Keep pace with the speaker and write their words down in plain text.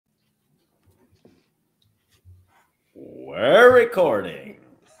We're recording.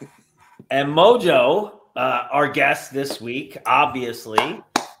 And Mojo, our guest this week, obviously,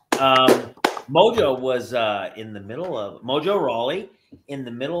 Mojo was in the middle of Mojo Rawley in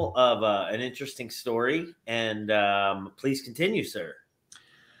the middle of an interesting story. And please continue, sir.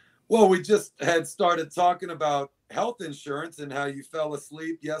 Well, we just had started talking about health insurance and how you fell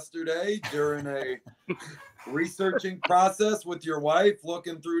asleep yesterday during a researching process with your wife,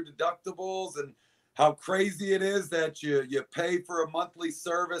 looking through deductibles and how crazy it is that you pay for a monthly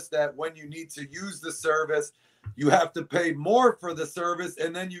service that when you need to use the service, you have to pay more for the service,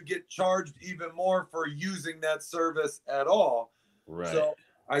 and then you get charged even more for using that service at all. Right. So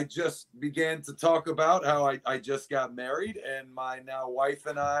I just began to talk about how I just got married, and my now wife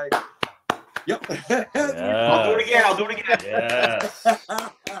and I. Yep. I'll do it again. Yes.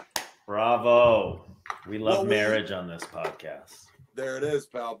 Bravo. We love marriage on this podcast. There it is,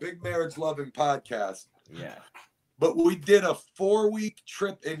 pal. Big marriage loving podcast. Yeah. But we did a 4-week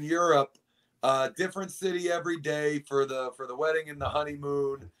trip in Europe, different city every day for the wedding and the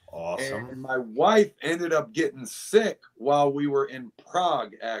honeymoon. Awesome. And my wife ended up getting sick while we were in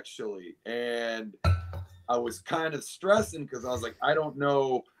Prague, actually. And I was kind of stressing because I was like, I don't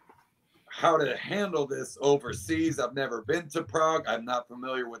know how to handle this overseas. I've never been to Prague. I'm not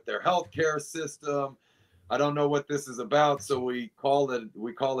familiar with their healthcare system. I don't know what this is about. So we call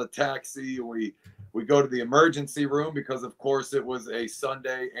a taxi. We go to the emergency room because of course it was a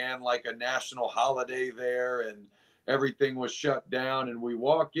Sunday and like a national holiday there, and everything was shut down. And we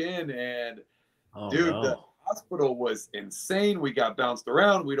walk in and the hospital was insane. We got bounced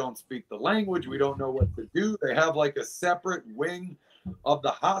around. We don't speak the language. We don't know what to do. They have like a separate wing of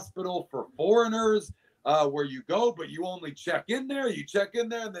the hospital for foreigners. Where you go, but you only check in there,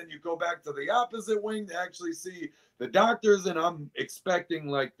 and then you go back to the opposite wing to actually see the doctors. And I'm expecting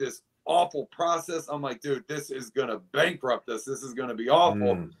like this awful process. I'm like, dude, this is going to bankrupt us. This is going to be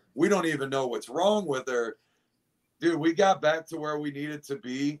awful. We don't even know what's wrong with her. Dude, we got back to where we needed to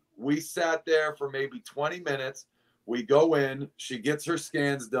be. We sat there for maybe 20 minutes. We go in, she gets her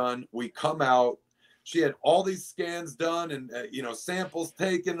scans done. We come out. She had all these scans done and, samples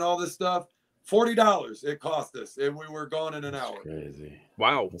taken and all this stuff. $40 it cost us, and we were gone in an hour. Crazy.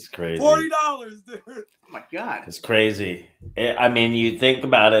 Wow. It's crazy. $40, dude. Oh my God. It's crazy. I mean, you think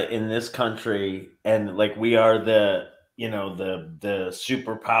about it in this country, and like we are the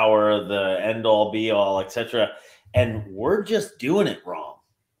superpower, the end all be all, etc. And we're just doing it wrong.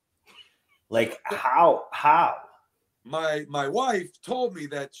 Like how? My wife told me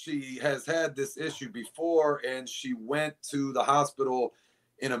that she has had this issue before, and she went to the hospital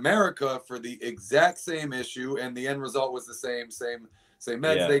in America for the exact same issue, and the end result was the same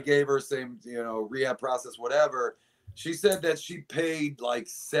meds they gave her, same rehab process, whatever. She said that she paid like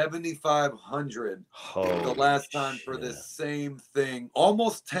 $7,500 the last time for this same thing,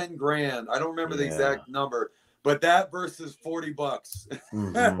 almost 10 grand. I don't remember the exact number, but that versus $40.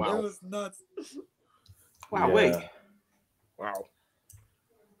 Mm-hmm. Wow. It was nuts. Wow. Yeah. Wait. Wow.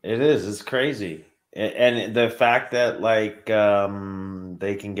 It is. It's crazy. And the fact that like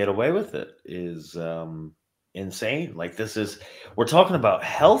they can get away with it is insane. Like we're talking about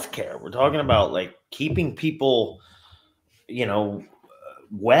healthcare. We're talking about like keeping people,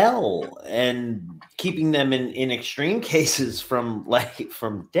 well, and keeping them in extreme cases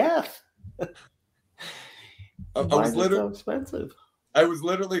from death. I was literally so expensive. I was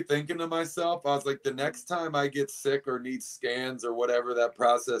literally thinking to myself, I was like, the next time I get sick or need scans or whatever that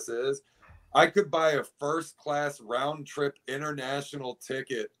process is, I could buy a first-class round-trip international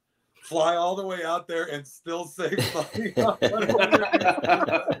ticket, fly all the way out there, and still save money.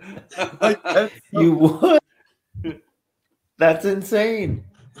 You would. That's insane.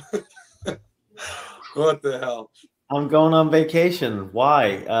 What the hell? I'm going on vacation.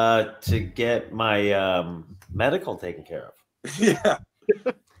 Why? To get my medical taken care of. Yeah.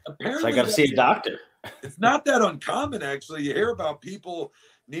 So I got to see a doctor. It's not that uncommon, actually. You hear about people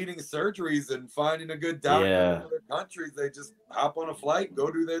needing surgeries and finding a good doctor in other countries. They just hop on a flight, go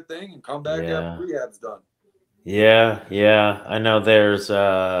do their thing, and come back after rehab's done. Yeah. I know there's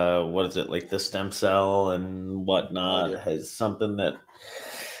what is it, like the stem cell and whatnot has something that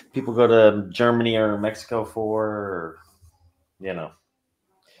people go to Germany or Mexico for, or,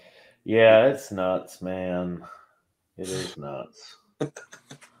 Yeah, it's nuts, man. It is nuts.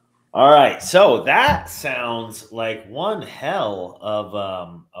 All right, so that sounds like one hell of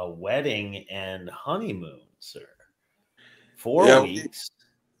a wedding and honeymoon, sir. 4 weeks.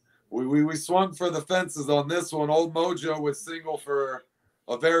 We swung for the fences on this one. Old Mojo was single for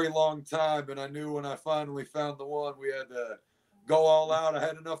a very long time, and I knew when I finally found the one, we had to go all out. I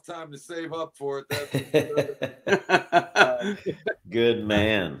had enough time to save up for it. Good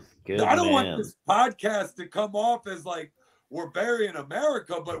man. Good I don't want man. this podcast to come off as like we're burying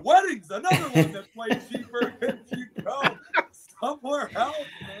America, but weddings, another one that's way cheaper if you go somewhere else,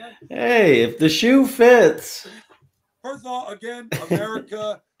 man. Hey, if the shoe fits. First of all, again,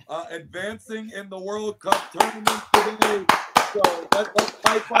 America advancing in the World Cup tournament today. So let's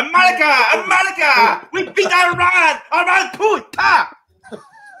hype up America! We beat Iran! Iran puta!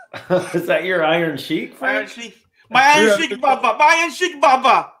 Is that your Iron Sheik, Iron Frank? Sheik. My Iron Sheik Baba! My Iron Sheik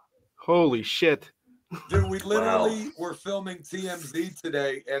Baba! Holy shit. Dude, we literally were filming TMZ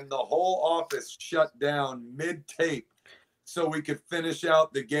today, and the whole office shut down mid-tape so we could finish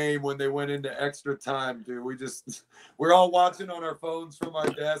out the game when they went into extra time, dude. We're all watching on our phones from our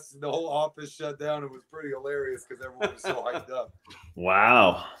desks. The whole office shut down. It was pretty hilarious because everyone was so hyped up.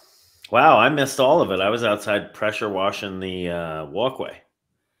 Wow. Wow, I missed all of it. I was outside pressure washing the walkway.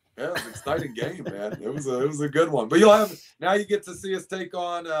 Yeah, it was an exciting game, man. It was a good one. But now you get to see us take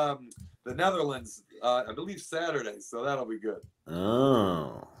on the Netherlands, I believe Saturday, so that'll be good.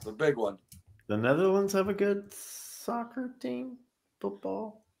 Oh. It's a big one. The Netherlands have a good soccer team,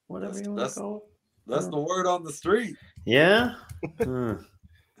 football, whatever you want to call it. That's the word on the street. Yeah?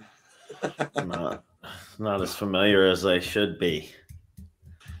 Not as familiar as I should be.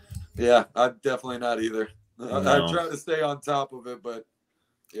 Yeah, I'm definitely not either. No. I try to stay on top of it, but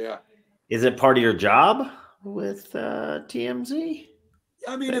yeah. Is it part of your job with TMZ?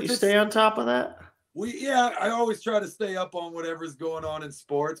 I mean, if you stay on top of that? I always try to stay up on whatever's going on in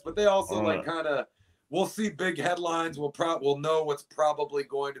sports, but they also we'll see big headlines. We'll know what's probably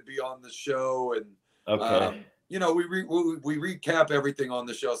going to be on the show, and okay. We recap everything on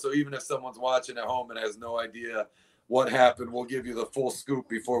the show. So even if someone's watching at home and has no idea what happened, we'll give you the full scoop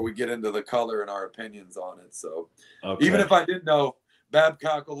before we get into the color and our opinions on it. So even if I didn't know,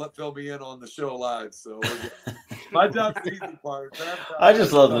 Babcock will fill me in on the show live. So my job's the easy part. I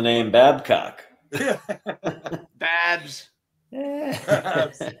just love the name Babcock. Babs.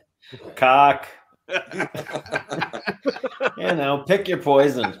 Babs. Cock. Pick your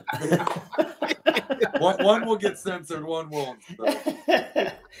poison. One will get censored, one won't. So.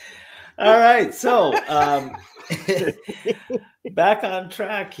 All right, so back on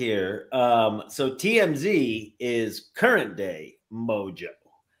track here. So TMZ is current day Mojo,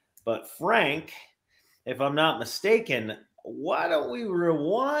 but Frank, if I'm not mistaken, why don't we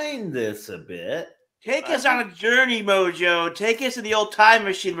rewind this a bit? Take us on a journey, Mojo. Take us to the old time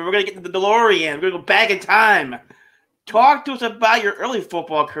machine where we're going to get to the DeLorean. We're going to go back in time. Talk to us about your early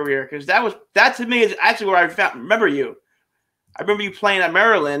football career, because that to me is actually where I remember you. I remember you playing at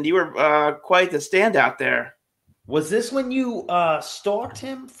Maryland. You were quite the standout there. Was this when you stalked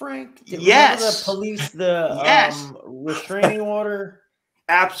him, Frank? Yes. Remember the police, the restraining order?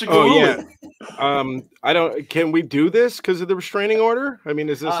 Absolutely. Oh, yeah. Can we do this because of the restraining order? I mean,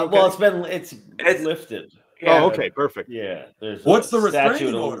 is this okay? Well, it's lifted. Yeah. Oh, okay, perfect. Yeah. There's what's the statute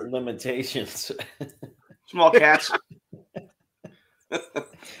restraining of order? Limitations. Small cats.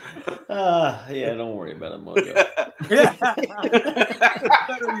 Yeah, don't worry about it, Mojo. Yeah.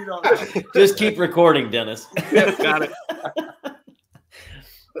 Just keep recording, Dennis. Yeah, got it.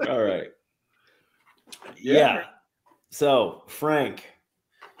 All right. Yeah. So, Frank,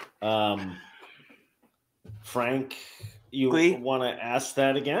 you want to ask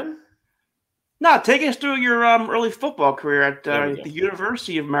that again? No, take us through your early football career at the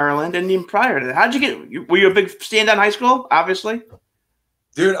University of Maryland, and even prior to that. How'd you get? Were you a big standout in high school? Obviously.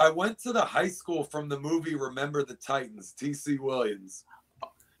 Dude, I went to the high school from the movie Remember the Titans, T.C. Williams.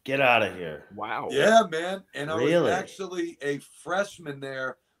 Get out of here. Wow. Yeah, man. And I Really? was actually a freshman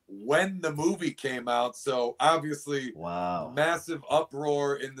there when the movie came out. So obviously, massive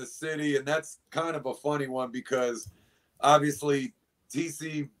uproar in the city. And that's kind of a funny one because obviously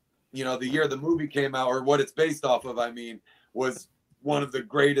TC, the year the movie came out, or what it's based off of, was one of the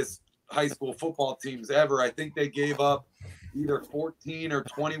greatest high school football teams ever. I think they gave up either 14 or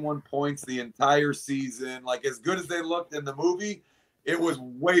 21 points the entire season. Like, as good as they looked in the movie, it was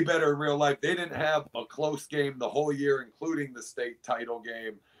way better in real life. They didn't have a close game the whole year, including the state title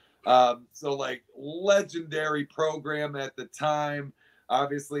game. So, like, legendary program at the time.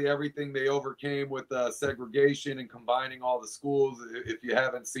 Obviously, everything they overcame with segregation and combining all the schools. If you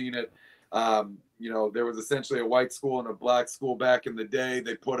haven't seen it, there was essentially a white school and a black school back in the day.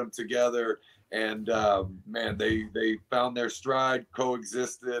 They put them together. And, man, they found their stride,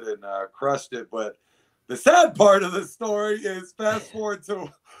 coexisted, and crushed it. But the sad part of the story is fast forward to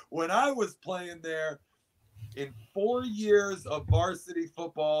when I was playing there. In 4 years of varsity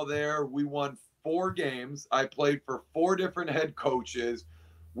football there, we won 4 games. I played for 4 different head coaches.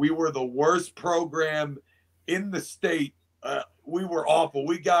 We were the worst program in the state. We were awful.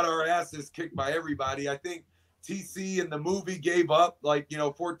 We got our asses kicked by everybody. I think TC in the movie gave up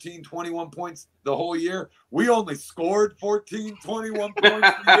 14, 21 points the whole year. We only scored 14, 21 points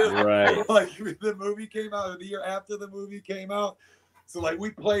a year. Right. Like the movie came out, or the year after the movie came out. So like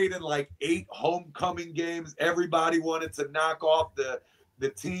we played in like 8 homecoming games. Everybody wanted to knock off the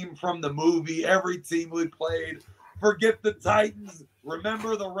team from the movie. Every team we played. Forget the Titans.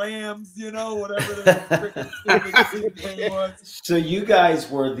 Remember the Rams, whatever the freaking stupid team name was. So you guys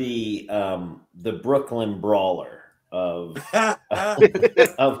were the Brooklyn Brawler of high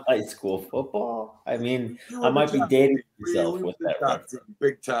school football. I mean, I might be dating myself with that reference.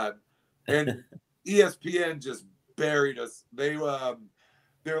 Big time. And ESPN just buried us. They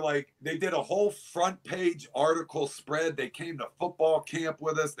did a whole front page article spread. They came to football camp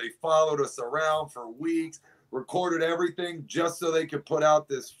with us. They followed us around for weeks. Recorded everything just so they could put out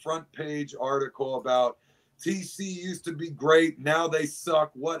this front page article about TC used to be great. Now they suck.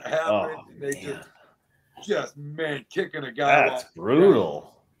 What happened? Oh, they just kicking a guy. That's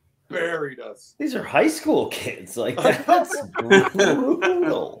brutal. Buried us. These are high school kids. Like, that's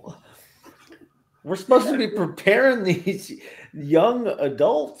brutal. We're supposed to be preparing these young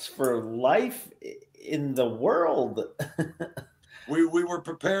adults for life in the world. We were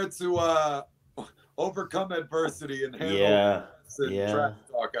prepared to overcome adversity and handle trash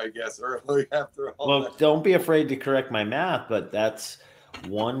talk, I guess, early after all that. Don't be afraid to correct my math, but that's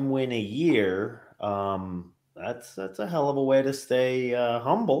 1 win a year. That's a hell of a way to stay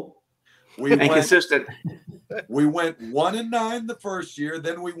humble and consistent. We went 1-9 the first year,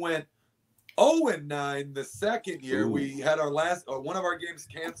 then we went 0-9 the second year. Ooh. We had our last one of our games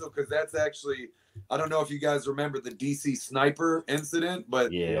canceled because that's actually, I don't know if you guys remember the DC sniper incident,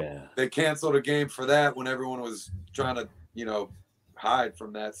 but they canceled a game for that when everyone was trying to, hide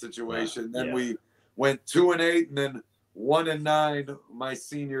from that situation. Then we went 2-8 and then 1-9 my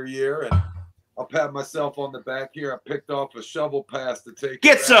senior year. And I'll pat myself on the back here. I picked off a shovel pass to take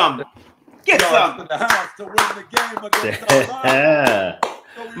Get some to the house to win the game against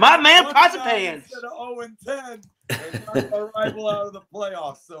my man pots of pans. Instead of 0-10 and got our rival out of the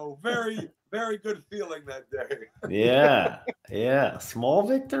playoffs. So very, very good feeling that day. Yeah. Small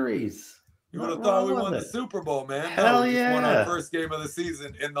victories. You would have thought we won the Super Bowl, man. Hell we just won our first game of the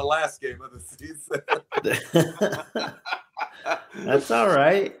season in the last game of the season. That's all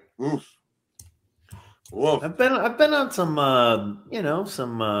right. Oof. Whoa. I've been on some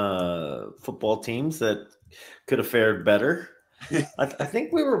football teams that could have fared better. I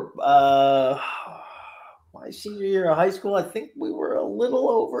think we were my senior year of high school. I think we were a little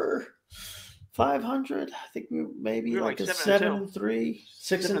over 500. I think we were maybe like a 7-3,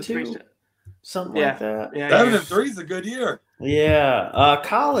 6-2, something like that. 7-3 is a good year. Yeah.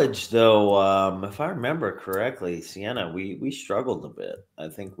 College though, if I remember correctly, Sienna, we struggled a bit. I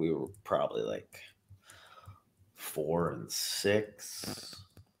think we were probably like 4-6.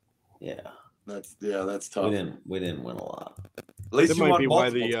 Yeah. That's tough. We didn't win a lot. At least that might be why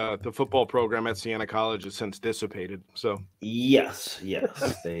the football program at Siena College has since dissipated. So yes,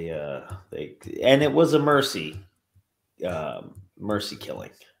 they and it was a mercy killing.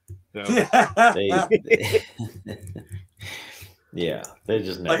 They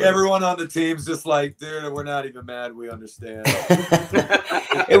just never. Like everyone on the team's just like, dude, we're not even mad. We understand.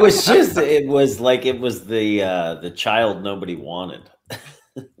 it was the child nobody wanted.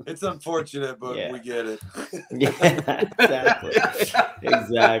 It's unfortunate, but we get it.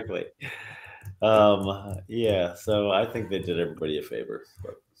 Exactly. So I think they did everybody a favor,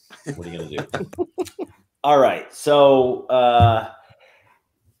 but what are you gonna do? All right. So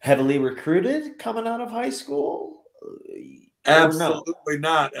heavily recruited coming out of high school? Absolutely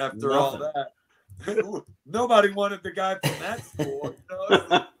not after all that. Nobody wanted the guy from that school.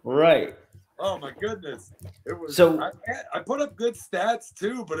 Right. Oh my goodness! It was so. I put up good stats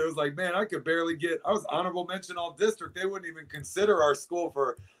too, but it was like, man, I could barely get. I was honorable mention all district. They wouldn't even consider our school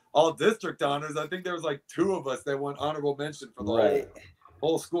for all district honors. I think there was like 2 of us that went honorable mention for the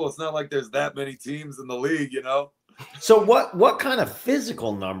whole school. It's not like there's that many teams in the league, So what kind of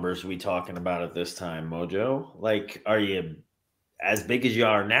physical numbers are we talking about at this time, Mojo? Like, are you as big as you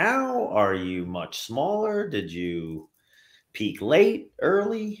are now? Are you much smaller? Did you peak late,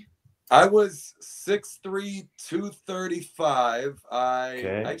 early? I was 6'3", 235.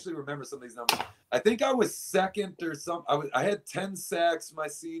 I actually remember some of these numbers. I think I was second or something. I had 10 sacks my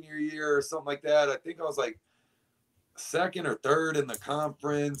senior year or something like that. I think I was like second or third in the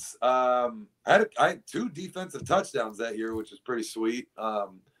conference. I had 2 defensive touchdowns that year, which was pretty sweet.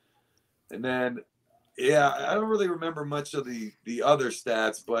 And then, yeah, I don't really remember much of the other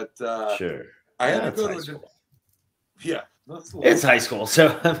stats, but Sure. I had to That's go high to school. yeah. That's It's high school,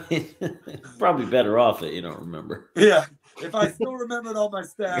 so I mean, probably better off that you don't remember. Yeah. If I still remembered all my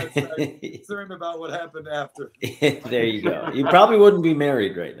stats, I'm concerned about what happened after. There you go. You probably wouldn't be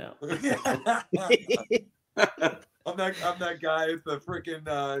married right now. I'm that guy at the freaking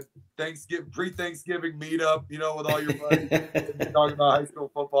pre-Thanksgiving meetup, you know, with all your buddies talking about high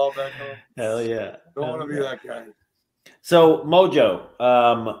school football back home. Hell yeah. Don't want to be that guy. So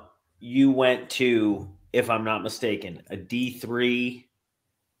Mojo, you went to, if I'm not mistaken, a D3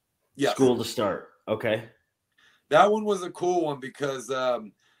 school to start. Okay. That one was a cool one because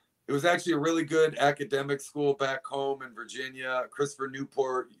it was actually a really good academic school back home in Virginia, Christopher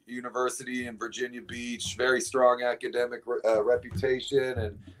Newport University in Virginia Beach, very strong academic reputation.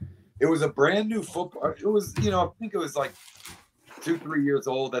 And it was a brand new football. It was, you know, I think it was like 2-3 years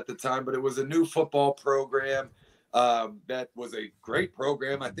old at the time, but it was a new football program that was a great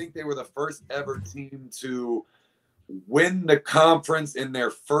program. I think they were the first ever team to win the conference in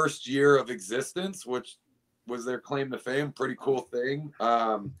their first year of existence, which was their claim to fame. Pretty cool thing.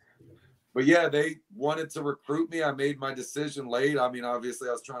 But yeah, they wanted to recruit me. I made my decision late. I mean, obviously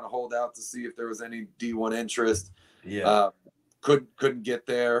I was trying to hold out to see if there was any D1 interest. Yeah. Couldn't get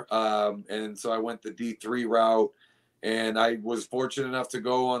there. And so I went the D3 route, and I was fortunate enough to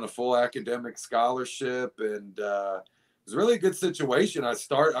go on a full academic scholarship, and it was really a good situation. I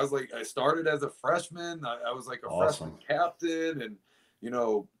started as a freshman. I was like a freshman captain, and, you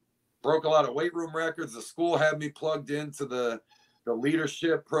know, broke a lot of weight room records. The school had me plugged into the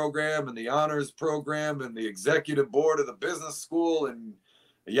leadership program and the honors program and the executive board of the business school and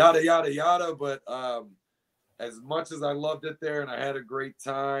yada, yada, yada. But as much as I loved it there and I had a great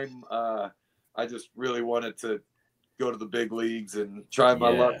time, I just really wanted to go to the big leagues and try my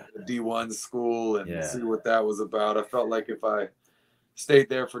luck at the D1 school and see what that was about. I felt like if I stayed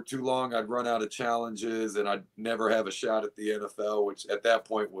there for too long, I'd run out of challenges and I'd never have a shot at the NFL, which at that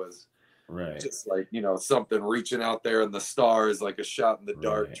point was just like, you know, something reaching out there in the stars, like a shot in the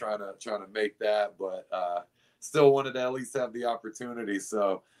dark, trying to make that, but still wanted to at least have the opportunity.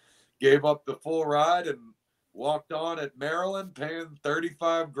 So gave up the full ride and walked on at Maryland, paying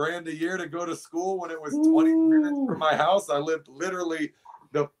 $35,000 a year to go to school when it was 20 minutes from my house. I lived literally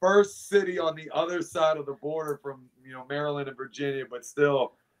the first city on the other side of the border from, you know, Maryland and Virginia, but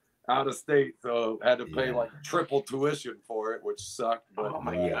still out of state. So had to pay like triple tuition for it, which sucked. But oh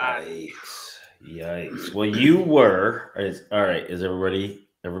my God. Yikes. Well, you were, all right. Is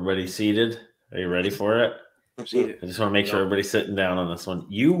everybody seated? Are you ready for it? I'm seated. I just want to make sure everybody's sitting down on this one.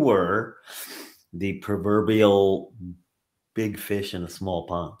 You were the proverbial big fish in a small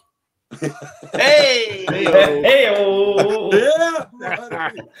pond. Hey! Hey-o. yeah.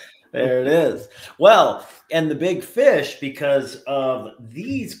 There it is. Well, and the big fish, because of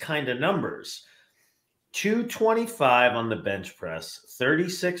these kind of numbers, 225 on the bench press,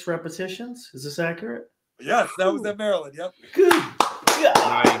 36 repetitions. Is this accurate? Yes, that was at Maryland. Yep. Good.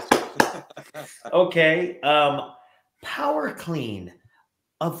 Nice. Okay. Power clean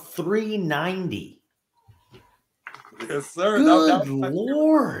of 390. Yes, sir. Good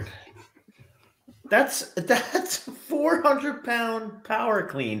Lord. That's 400-pound power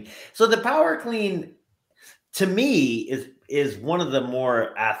clean. So the power clean, to me, is one of the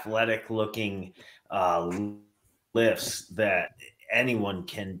more athletic looking lifts that anyone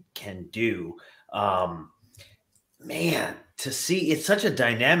can do. Man, to see, it's such a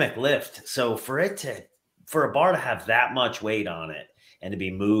dynamic lift. So for a bar to have that much weight on it and to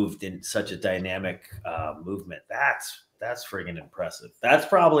be moved in such a dynamic movement, that's friggin' impressive. That's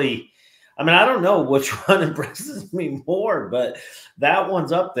probably, I mean, I don't know which one impresses me more, but that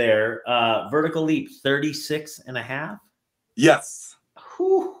one's up there. Vertical leap, 36.5. Yes.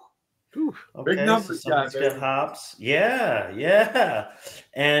 Whew. Okay, big numbers, guys. Hops. Yeah.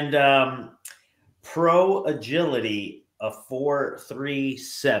 And pro agility, a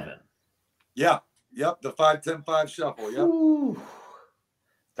 4.37. Yeah. Yep. The 5-10-5 shuffle. Yep. Ooh,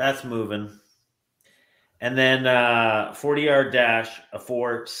 that's moving. And then 40-yard dash, a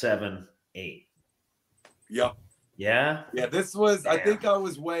 4.78. Yep. Yeah. Yeah. This was, Damn. I think I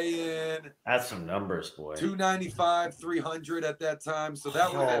was weighing That's some numbers, boy. 295, 300 at that time. So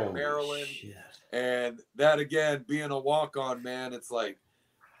that was at Maryland. Shit. And that, again, being a walk-on, man, it's like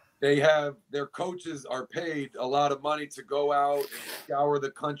their coaches are paid a lot of money to go out and scour the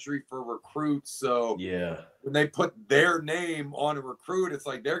country for recruits. So when they put their name on a recruit, it's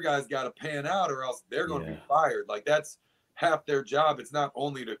like their guys got to pan out or else they're going to be fired. Like that's half their job. It's not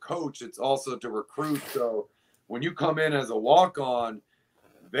only to coach, it's also to recruit. So when you come in as a walk-on,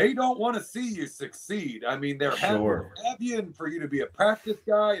 they don't want to see you succeed. I mean, they're happy to have you and for you to be a practice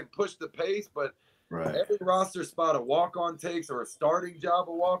guy and push the pace, but every roster spot a walk-on takes or a starting job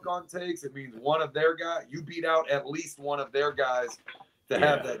a walk-on takes, it means one of their guys, you beat out at least one of their guys to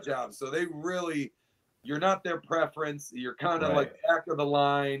have that job. So they really, you're not their preference. You're kind of like back of the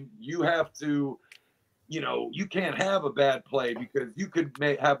line. You have to, you know, you can't have a bad play because you could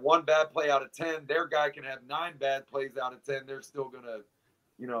have one bad play out of 10. Their guy can have 9 bad plays out of 10. They're still going to,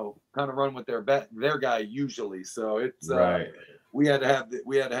 you know, kind of run with their guy usually. So it's we had to have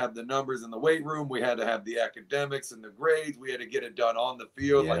the numbers in the weight room. We had to have the academics and the grades. We had to get it done on the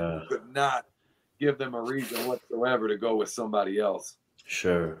field. Like we could not give them a reason whatsoever to go with somebody else.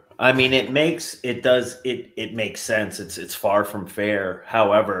 Sure. I mean, it makes sense. It's far from fair.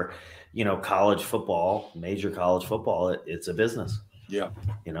 However, you know, college football, major college football, it's a business. Yeah.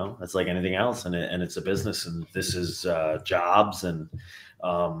 You know, it's like anything else, and it's a business, and this is jobs, and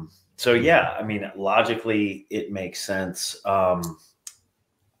so yeah. I mean, logically, it makes sense. I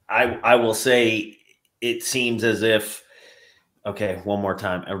will say, it seems as if. Okay, one more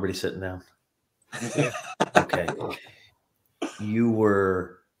time. Everybody sitting down. Okay. You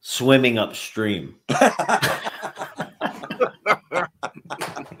were swimming upstream.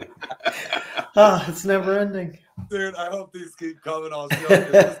 It's never ending. Dude, I hope these keep coming on show.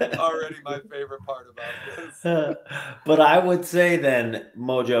 This is already my favorite part about this. But I would say then,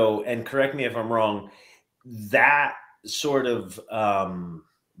 Mojo, and correct me if I'm wrong, that sort of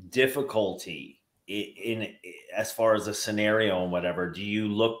difficulty in as far as a scenario and whatever, do you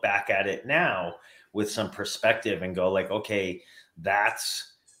look back at it now with some perspective and go like, okay,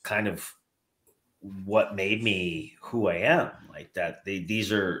 that's kind of what made me who I am, like that.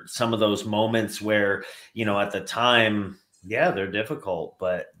 These are some of those moments where, you know, at the time, yeah, they're difficult,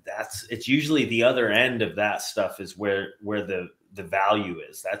 but it's usually the other end of that stuff is where the value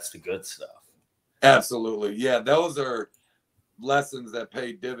is. That's the good stuff. Absolutely. Yeah. Those are lessons that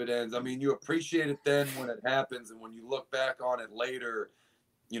pay dividends. I mean, you appreciate it then when it happens. And when you look back on it later,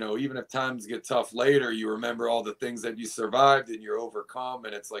 you know, even if times get tough later, you remember all the things that you survived and you're overcome.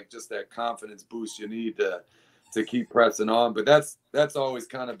 And it's like just that confidence boost you need to keep pressing on. But that's always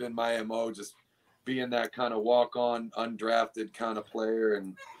kind of been my MO, just being that kind of walk-on, undrafted kind of player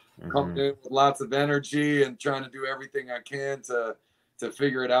and coming in with lots of energy and trying to do everything I can to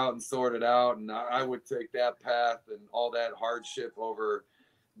figure it out and sort it out. And I would take that path and all that hardship over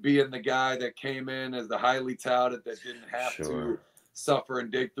being the guy that came in as the highly touted that didn't have to suffer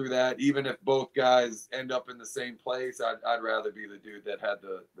and dig through that. Even if both guys end up in the same place, I'd rather be the dude that had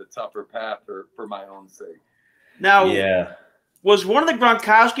the tougher path for my own sake. Now, was one of the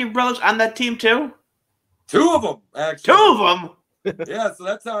Gronkowski brothers on that team too? 2 of them, actually. 2 of them? Yeah, so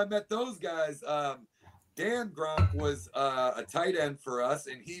that's how I met those guys. Dan Gronk was a tight end for us,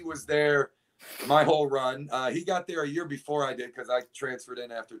 and he was there my whole run. He got there a year before I did because I transferred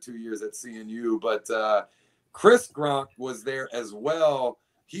in after 2 years at CNU, but Chris Gronk was there as well.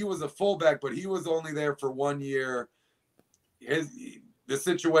 He was a fullback, but he was only there for 1 year. The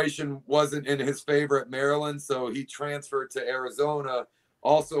situation wasn't in his favor at Maryland, so he transferred to Arizona.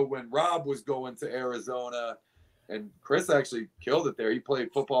 Also, when Rob was going to Arizona, and Chris actually killed it there. He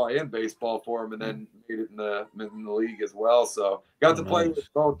played football and baseball for him, and then made it in the league as well. So got to play with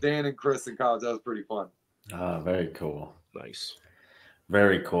both Dan and Chris in college. That was pretty fun. Very cool. Nice.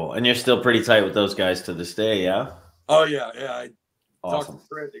 Very cool. And you're still pretty tight with those guys to this day, yeah? Oh, yeah. Yeah. Awesome.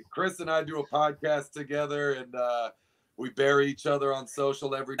 Chris and I do a podcast together, and we bury each other on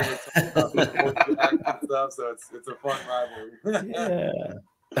social every day. Stuff, so it's a fun rivalry. Yeah.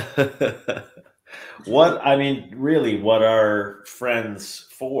 What are friends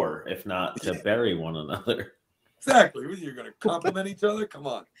for if not to bury one another? Exactly. You're going to compliment each other? Come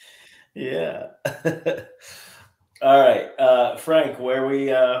on. Yeah. All right, Frank, where we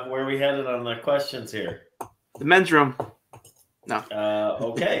headed on the questions here? The men's room. No.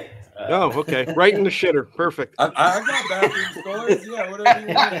 Okay. Okay. Right in the shitter. Perfect. I got bathroom stories. Yeah, whatever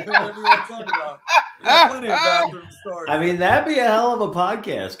you want to talk about. There's plenty of bathroom stories. I mean, that'd be a hell of a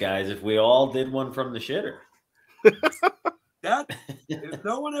podcast, guys, if we all did one from the shitter. Has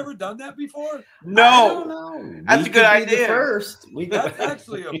no one ever done that before? No. I don't know. That's a good idea. That's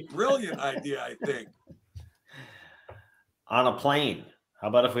actually a brilliant idea, I think. On a plane. How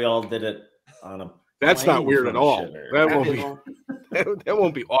about if we all did it on a That's not weird at all. Shitter? That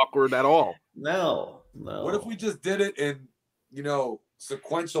won't be awkward at all. No. What if we just did it in,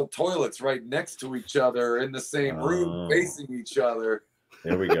 sequential toilets right next to each other in the same room, facing each other?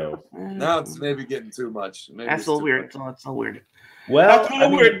 There we go. Now it's maybe getting too much. That's a little weird. That's so weird. Well, that's a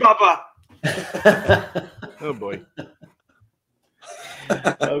little weird, Papa. Oh boy.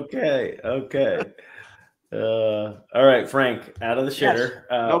 Okay. All right, Frank, out of the shitter.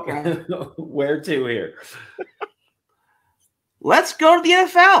 Okay. Where to here? Let's go to the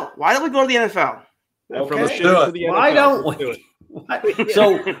NFL. Why don't we go to the NFL? From the Okay. shitter to the NFL. Why don't Let's do we? it.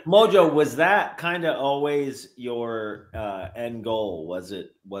 So, Mojo, was that kind of always your end goal? Was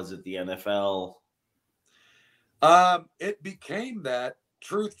it the NFL? It became that.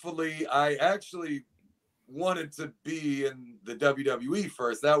 Truthfully, I actually wanted to be in the WWE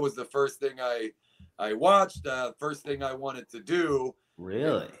first. That was the first thing I watched. First thing I wanted to do.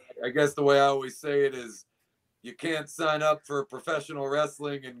 Really? I guess the way I always say it is, you can't sign up for professional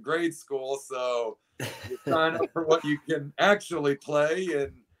wrestling in grade school, so you sign up for what you can actually play.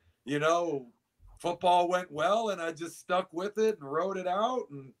 And you know, football went well, and I just stuck with it and wrote it out.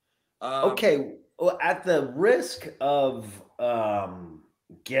 And Okay. Well, at the risk of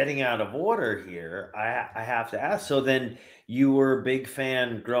getting out of order here, I have to ask. So then, you were a big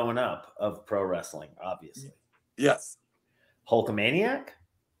fan growing up of pro wrestling, obviously. yes, Hulkamaniac?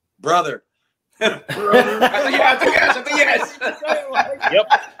 brother. I think yes. Yep.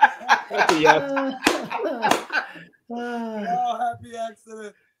 That's a yes. Oh, happy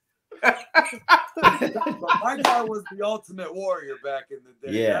accident. But my guy was the Ultimate Warrior back in the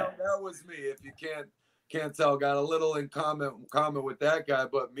day. Yeah. That was me. If you can't tell, got a little in common with that guy.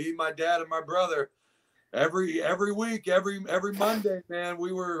 But me, my dad, and my brother, every week, every Monday, man,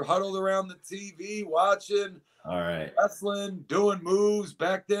 we were huddled around the TV watching All right. wrestling, doing moves.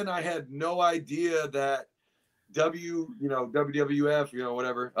 Back then, I had no idea that WWF,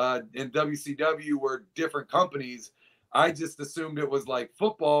 whatever, and WCW were different companies. I just assumed it was like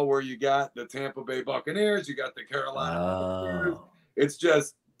football, where you got the Tampa Bay Buccaneers, you got the Carolina Buccaneers. It's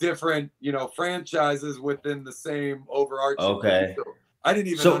just different, franchises within the same overarching. Okay. So I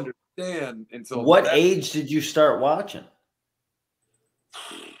didn't even understand until. What age did you start watching?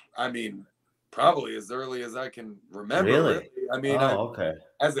 I mean, probably as early as I can remember. Really? I mean, okay.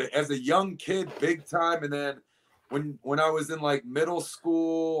 As a young kid, big time, and then when I was in like middle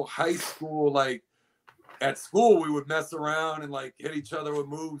school, high school, like at school, we would mess around and like hit each other with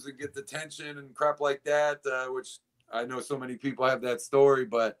moves and get detention and crap like that, which I know so many people have that story,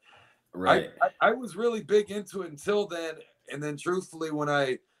 but right. I was really big into it until then. And then truthfully, when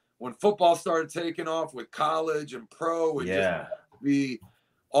football started taking off with college and pro, it just be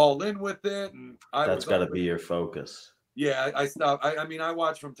all in with it. And that's got to be your focus. Yeah, I stopped. I mean, I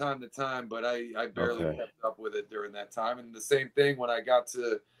watched from time to time, but I barely kept up with it during that time. And the same thing when I got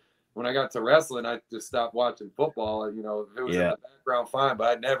to wrestling, I just stopped watching football. If it was in the background, fine,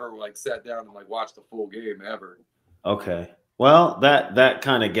 but I never like sat down and like watched the full game ever. Okay. Well, that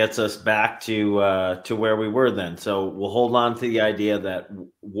kind of gets us back to where we were then. So we'll hold on to the idea that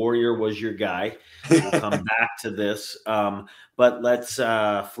Warrior was your guy. We'll come back to this, but let's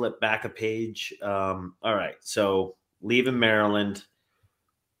flip back a page. All right. So leaving Maryland,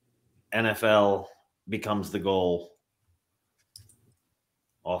 NFL becomes the goal.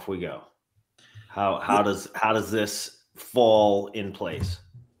 Off we go. How does this fall in place?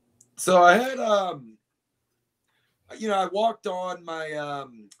 So I had I walked on my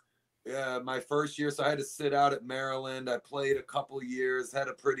my first year, so I had to sit out at Maryland. I played a couple of years, had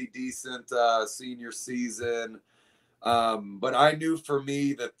a pretty decent senior season. But I knew for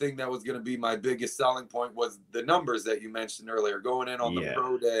me, the thing that was going to be my biggest selling point was the numbers that you mentioned earlier, going in on the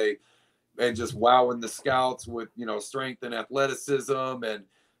pro day and just wowing the scouts with, strength and athleticism, and,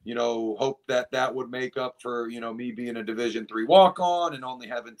 hope that would make up for, me being a Division III walk-on and only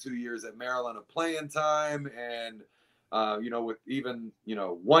having 2 years at Maryland of playing time. And, with even,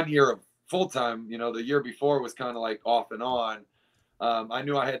 1 year of full-time, the year before was kind of like off and on. I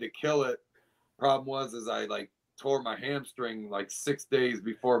knew I had to kill it. Problem was, I like tore my hamstring like 6 days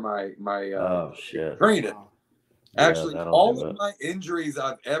before my training. Actually, all of my injuries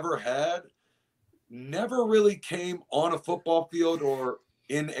I've ever had never really came on a football field or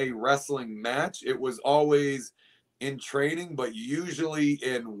in a wrestling match. It was always in training, but usually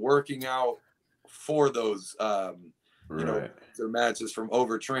in working out for those matches from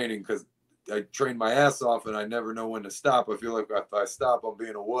overtraining, because I trained my ass off and I never know when to stop. I feel like if I stop, I'm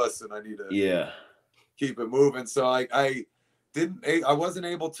being a wuss and I need to keep it moving. So I wasn't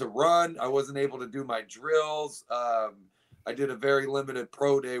able to run. I wasn't able to do my drills. I did a very limited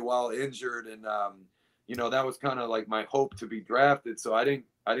pro day while injured, and that was kind of like my hope to be drafted. So I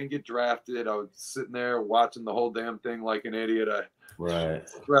didn't get drafted. I was sitting there watching the whole damn thing like an idiot.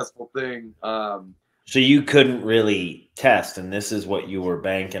 Stressful thing. So you couldn't really test, and this is what you were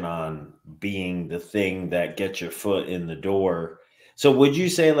banking on being the thing that gets your foot in the door. So would you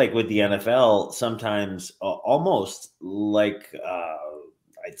say, like with the NFL, sometimes almost like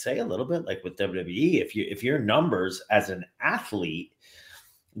I'd say a little bit like with WWE. If your numbers as an athlete,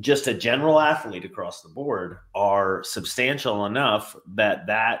 just a general athlete across the board, are substantial enough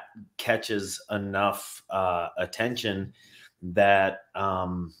that catches enough attention that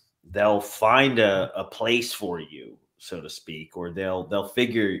they'll find a place for you, so to speak, or they'll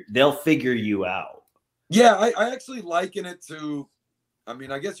figure you out. Yeah, I actually liken it to, I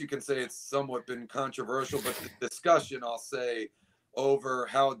mean, I guess you can say it's somewhat been controversial, but the discussion, I'll say, over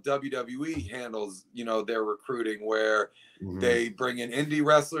how WWE handles, their recruiting, where they bring in indie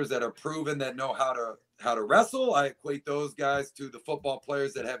wrestlers that are proven, that know how to wrestle. I equate those guys to the football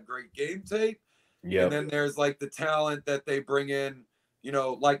players that have great game tape. Yeah. And then there's like the talent that they bring in,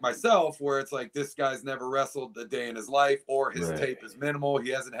 like myself, where it's like, this guy's never wrestled a day in his life, or his tape is minimal.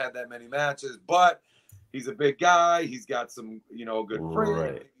 He hasn't had that many matches, but he's a big guy. He's got some, good frame.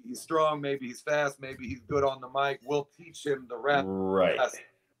 Right. Maybe he's strong. Maybe he's fast. Maybe he's good on the mic. We'll teach him the rest. Right.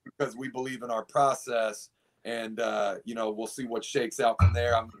 Because we believe in our process, and we'll see what shakes out from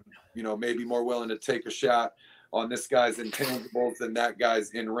there. I'm, maybe more willing to take a shot on this guy's intangibles than that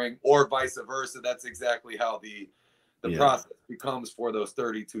guy's in ring, or vice versa. That's exactly how the process becomes for those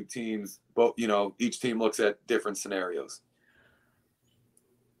 32 teams. But each team looks at different scenarios.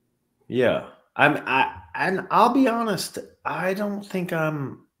 Yeah. And I'll be honest, I don't think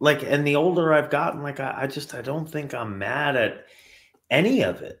I'm like, and the older I've gotten, like, I don't think I'm mad at any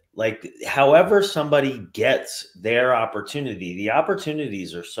of it. Like, however somebody gets their opportunity, the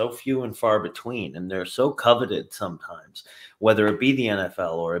opportunities are so few and far between, and they're so coveted sometimes, whether it be the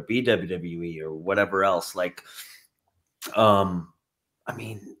NFL or it be WWE or whatever else. Like, I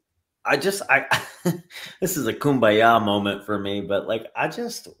mean, this is a kumbaya moment for me, but like, I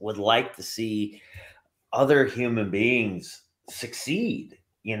just would like to see other human beings succeed,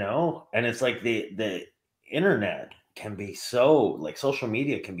 and it's like the internet can be so, like, social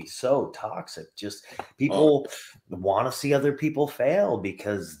media can be so toxic. Just people want to see other people fail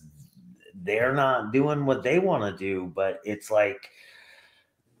because they're not doing what they want to do. But it's like,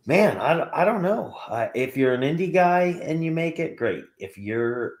 man, I don't know. If you're an indie guy and you make it, great. If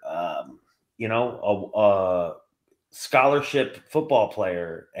you're, a scholarship football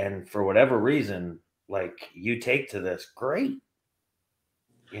player, and for whatever reason, like, you take to this, great.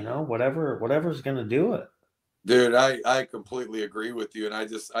 Whatever's going to do it. Dude, I completely agree with you. And I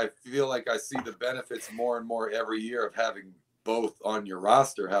feel like I see the benefits more and more every year of having both on your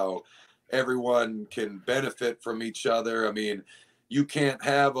roster, how everyone can benefit from each other. I mean, you can't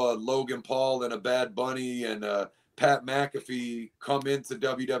have a Logan Paul and a Bad Bunny and a Pat McAfee come into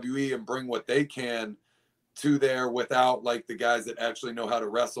WWE and bring what they can to there without, like, the guys that actually know how to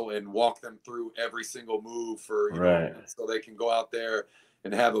wrestle and walk them through every single move for, so they can go out there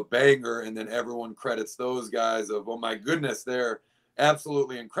and have a banger. And then everyone credits those guys of, oh my goodness, they're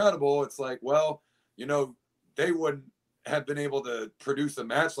absolutely incredible. It's like, well, they wouldn't have been able to produce a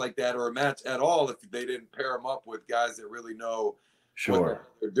match like that, or a match at all, if they didn't pair them up with guys that really know what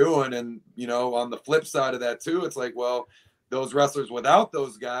they're doing. And, on the flip side of that too, it's like, well, those wrestlers without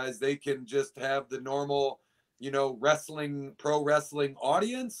those guys, they can just have the normal, pro wrestling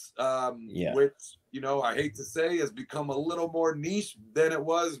audience, which, I hate to say, has become a little more niche than it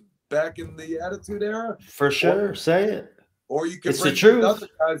was back in the Attitude Era. For sure, say it. Or you can bring other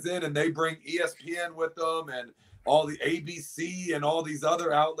guys in, and they bring ESPN with them, and all the ABC and all these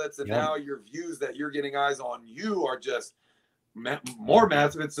other outlets, and now your views that you're getting eyes on you are just more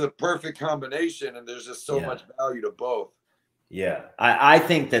massive. It's a perfect combination, and there's just so much value to both. Yeah, I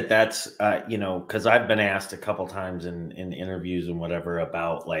think that's, because I've been asked a couple times in interviews and whatever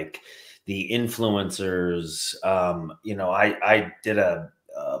about, like, the influencers. I did a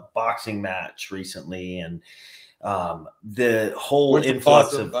boxing match recently, and the whole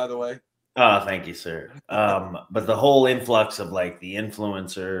influx of, by the way. Thank you, sir. But the whole influx of, like, the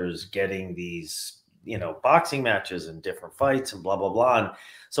influencers getting these, boxing matches and different fights and blah, blah, blah. And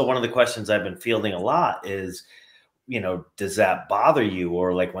so one of the questions I've been fielding a lot is, does that bother you?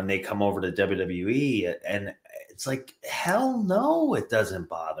 Or, like, when they come over to WWE, and it's like, hell no, it doesn't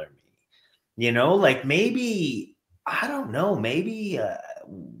bother me. Like, maybe, I don't know, maybe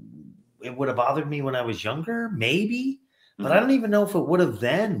it would have bothered me when I was younger, maybe, but I don't even know if it would have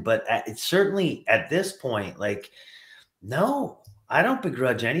then. But it's certainly at this point, like, no, I don't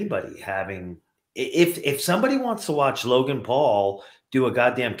begrudge anybody having, if somebody wants to watch Logan Paul do a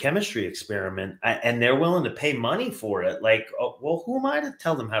goddamn chemistry experiment, and they're willing to pay money for it, like, oh, well, who am I to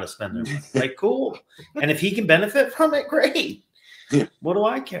tell them how to spend their money? Like, cool. And if he can benefit from it, great. What do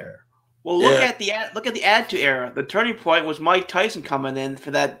I care? Well, look at the Attitude Era. The turning point was Mike Tyson coming in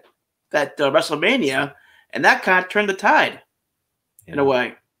for that WrestleMania, and that kind of turned the tide. in a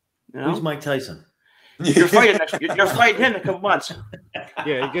way. You know? Who's Mike Tyson? You're fighting you're fighting him in a couple months.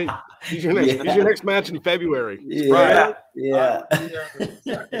 Yeah, he's your next match in February. Yeah.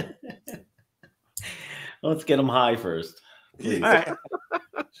 Let's get him high first. Please. All right.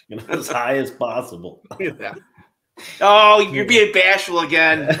 As high as possible. Yeah. Oh, you're being bashful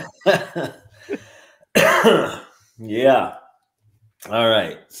again. Yeah. All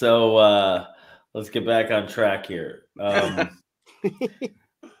right. So let's get back on track here.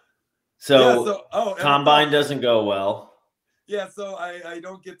 Combine doesn't go well. Yeah, so I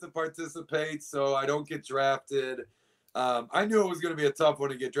don't get to participate, so I don't get drafted. I knew it was going to be a tough one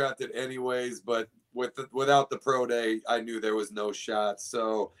to get drafted anyways, but without the pro day, I knew there was no shot.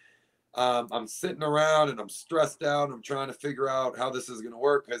 So I'm sitting around and I'm stressed out. I'm trying to figure out how this is going to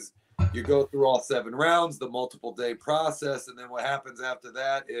work because you go through all 7 rounds, the multiple day process, and then what happens after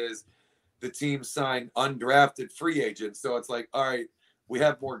that is the team sign undrafted free agents. So it's like, all right, we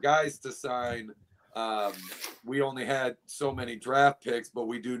have more guys to sign. We only had so many draft picks, but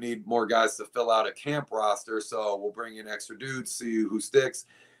we do need more guys to fill out a camp roster. So we'll bring in extra dudes, see who sticks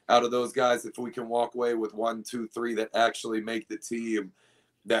out of those guys. If we can walk away with 1, 2, 3 that actually make the team,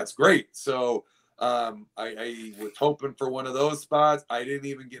 that's great. So I was hoping for one of those spots. I didn't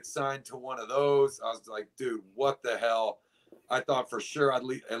even get signed to one of those. I was like, dude, what the hell? I thought for sure I'd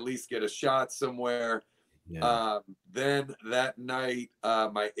at least get a shot somewhere. Yeah. Then that night,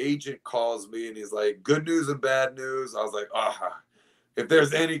 my agent calls me and he's like, good news and bad news. I was like, if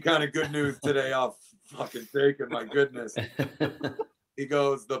there's any kind of good news today, I'll fucking take it. My goodness. He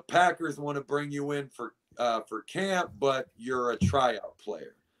goes, the Packers want to bring you in for camp, but you're a tryout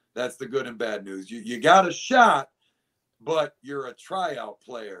player. That's the good and bad news. You got a shot, but you're a tryout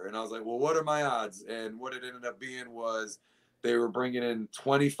player. And I was like, well, what are my odds? And what it ended up being was they were bringing in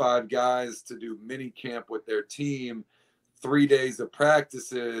 25 guys to do mini camp with their team, 3 days of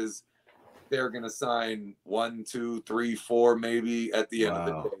practices. They're going to sign 1, 2, 3, 4, maybe at the end of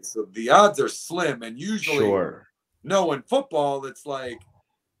the day. So the odds are slim. And usually, in football, it's like,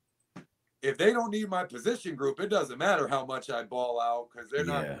 if they don't need my position group, it doesn't matter how much I ball out because they're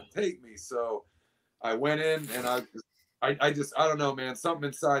not going to take me. So I went in and I don't know, man. Something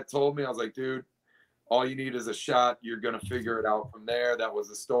inside told me, I was like, dude, all you need is a shot. You're going to figure it out from there. That was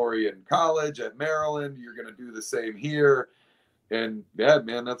the story in college at Maryland. You're going to do the same here. And yeah,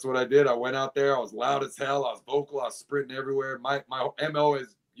 man, that's what I did. I went out there. I was loud as hell. I was vocal. I was sprinting everywhere. My MO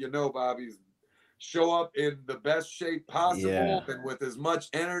is, Bobby's show up in the best shape possible and with as much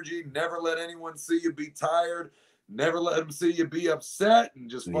energy. Never let anyone see you be tired. Never let them see you be upset, and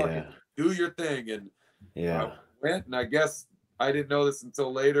just fucking do your thing. And I went, and I guess I didn't know this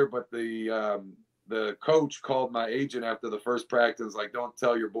until later, but the coach called my agent after the first practice, like, don't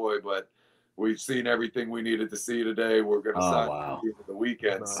tell your boy, but we've seen everything we needed to see today. We're going to sign you for the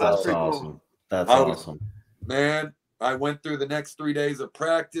weekend. That's awesome. That's awesome. Man, I went through the next 3 days of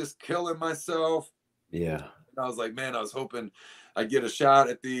practice, killing myself. Yeah. And I was like, man, I was hoping I'd get a shot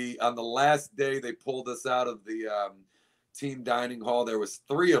on the last day. They pulled us out of the team dining hall. There was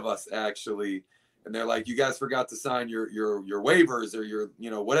 3 of us actually. And they're like, you guys forgot to sign your waivers or your,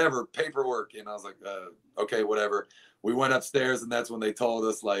 whatever paperwork. And I was like, okay, whatever. We went upstairs, and that's when they told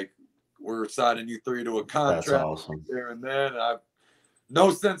us, like, we're signing you 3 to a contract. That's awesome. There and then. No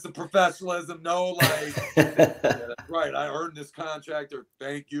sense of professionalism. No, like, that's right. I earned this contract, or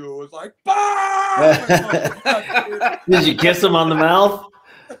thank you. It was like, did you kiss him on the mouth?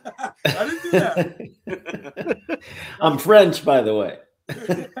 I didn't do that. I'm French, by the way.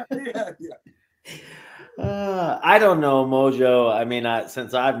 Yeah. I don't know, Mojo. I mean,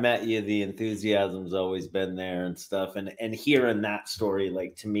 since I've met you, the enthusiasm's always been there and stuff. And hearing that story,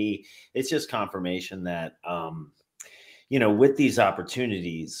 like, to me, it's just confirmation that, with these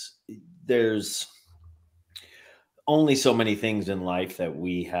opportunities, there's only so many things in life that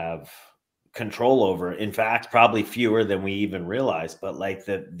we have control over. In fact, probably fewer than we even realize. But like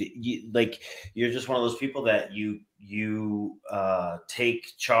you're just one of those people that you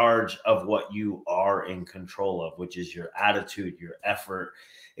take charge of what you are in control of, which is your attitude, your effort,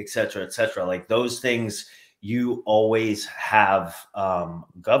 et cetera, et cetera. Like, those things you always have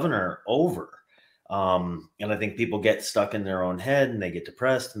governor over. And I think people get stuck in their own head, and they get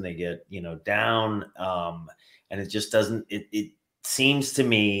depressed, and they get, down. And it just doesn't, it seems to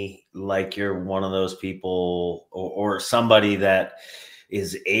me like you're one of those people or somebody that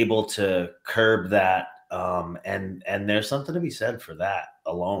is able to curb that. And there's something to be said for that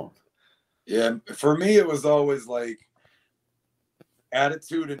alone. Yeah. For me, it was always like,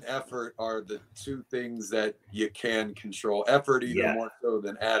 attitude and effort are the two things that you can control. Effort even more so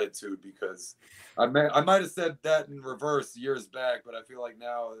than attitude, because I might have said that in reverse years back, but I feel like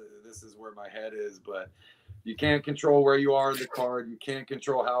now this is where my head is. But you can't control where you are in the card. You can't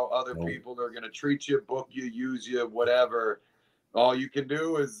control how other people are going to treat you, book you, use you, whatever. All you can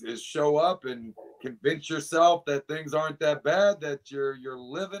do is show up and convince yourself that things aren't that bad, that you're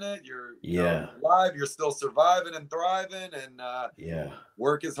living it, you're alive, you're still surviving and thriving, and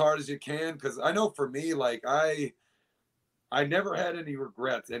work as hard as you can. Because I know for me, like I never had any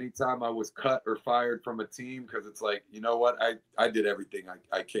regrets anytime I was cut or fired from a team, because it's like, you know what, I did everything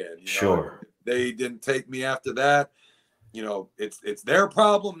I can. You know? They didn't take me after that. You know, it's their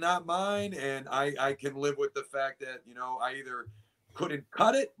problem, not mine, and I can live with the fact that, you know, I either couldn't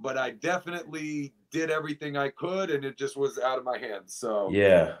cut it, but I definitely did everything I could, and it just was out of my hands. So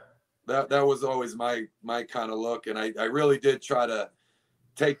that was always my kind of look, and I really did try to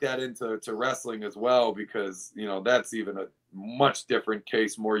take that into wrestling as well, because, you know, that's even a much different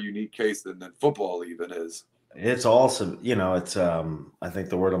case, more unique case than football even is. It's also, you know, it's I think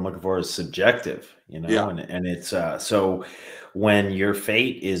the word I'm looking for is subjective, you know, and it's so when your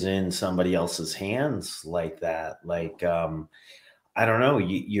fate is in somebody else's hands like that, like I don't know,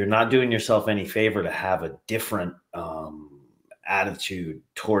 you're not doing yourself any favor to have a different attitude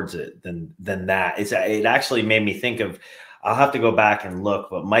towards it than that. It actually made me think of, I'll have to go back and look,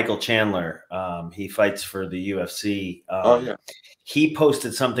 but Michael Chandler, he fights for the UFC. He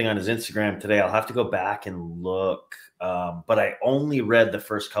posted something on his Instagram today. I'll have to go back and look, but I only read the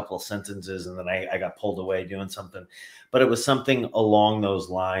first couple of sentences, and then I got pulled away doing something. But it was something along those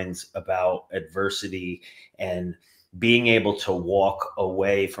lines about adversity and being able to walk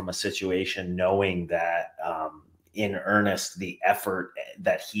away from a situation knowing that in earnest, the effort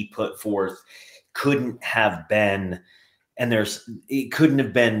that he put forth couldn't have been, and it couldn't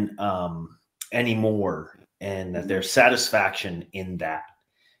have been any more, and that there's satisfaction in that,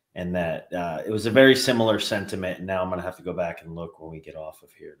 and that it was a very similar sentiment. And now I'm gonna have to go back and look when we get off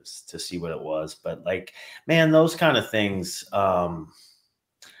of here to see what it was. But like, man, those kind of things,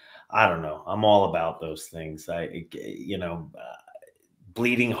 I don't know, I'm all about those things. You know,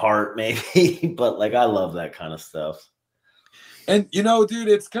 bleeding heart maybe, but like, I love that kind of stuff. And, you know, dude,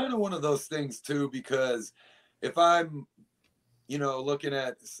 it's kind of one of those things too, because if I'm, you know, looking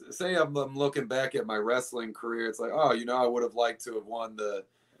at, say I'm looking back at my wrestling career, it's like, oh, you know, I would have liked to have won the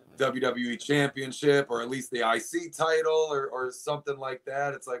WWE championship, or at least the IC title, or something like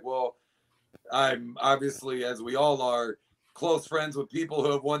that. It's like, well, I'm obviously, as we all are, close friends with people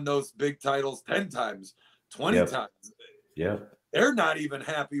who have won those big titles 10 times, 20 times. They're not even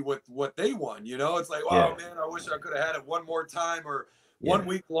happy with what they won. You know, it's like, wow, man, I wish I could have had it one more time, or 1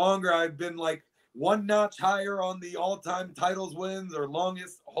 week longer. I've been like one notch higher on the all-time titles wins, or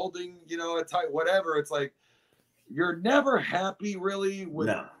longest holding, you know, a title, whatever. It's like, you're never happy really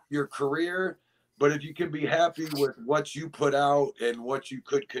with your career, but if you can be happy with what you put out and what you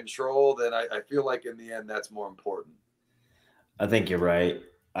could control, then I feel like in the end, that's more important. I think you're right.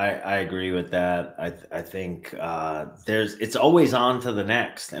 I agree with that. I think it's always on to the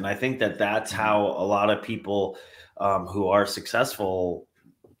next. And I think that's how a lot of people who are successful,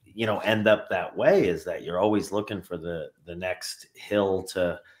 you know, end up that way, is that you're always looking for the next hill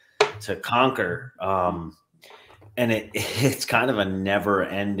to conquer. And it's kind of a never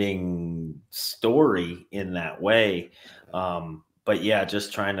ending story in that way. But yeah,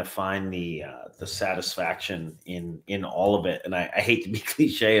 just trying to find the satisfaction in all of it. And I hate to be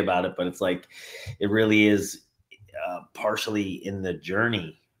cliche about it, but it's like, it really is partially in the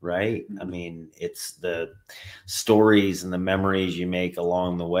journey, right? I mean, it's the stories and the memories you make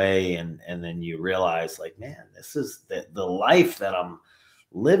along the way. And then you realize, like, man, this is the life that I'm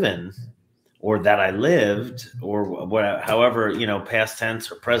living, or that I lived, or what, however, you know, past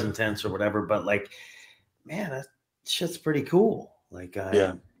tense or present tense or whatever. But like, man, that shit's pretty cool. Like,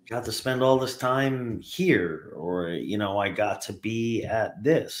 I got to spend all this time here, or, you know, I got to be at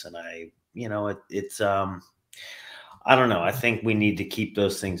this, and you know, it's I don't know. I think we need to keep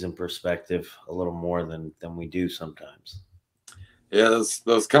those things in perspective a little more than we do sometimes. Yeah,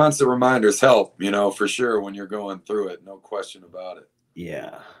 those constant reminders help, you know, for sure, when you're going through it. No question about it.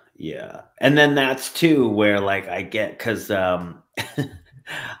 Yeah. Yeah. And then that's too where, like, I get, because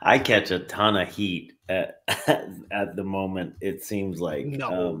I catch a ton of heat at the moment, it seems like,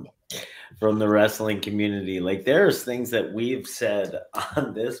 from the wrestling community. Like, there's things that we've said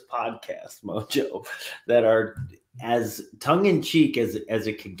on this podcast, Mojo, that are as tongue-in-cheek as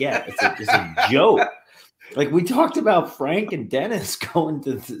it could get. It's a joke. Like we talked about Frank and Dennis going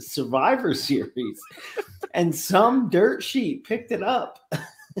to the Survivor Series, and some dirt sheet picked it up.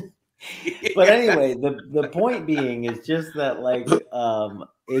 But anyway, the point being is just that like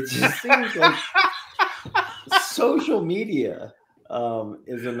it just seems like social media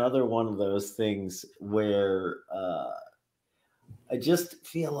is another one of those things where I just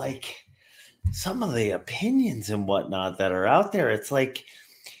feel like some of the opinions and whatnot that are out there, it's like,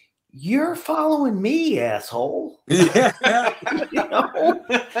 you're following me, asshole. Yeah. You know,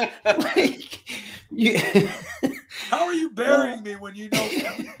 like how are you burying me when you know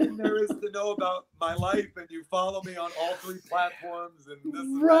everything there is to know about my life and you follow me on all 3 platforms? And this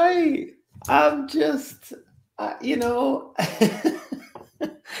is right. I'm just, you know,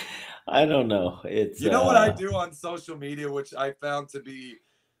 I don't know. It's you know what I do on social media, which I found to be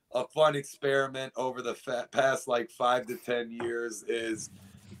a fun experiment over the past like 5 to 10 years, is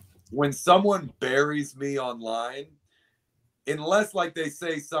when someone buries me online, unless like they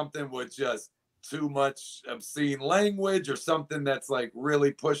say something with just too much obscene language or something that's like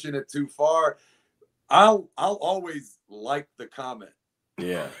really pushing it too far, I'll always like the comment.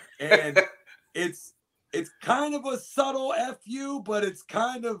 Yeah. And it's kind of a subtle FU, but it's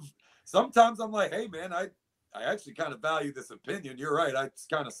kind of, sometimes I'm like, hey man, I actually kind of value this opinion. You're right. I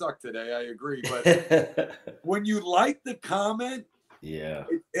kind of suck today. I agree. But when you like the comment, yeah,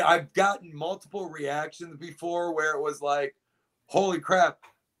 I've gotten multiple reactions before where it was like, holy crap,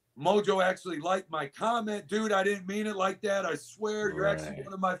 Mojo actually liked my comment. Dude, I didn't mean it like that. I swear, you're actually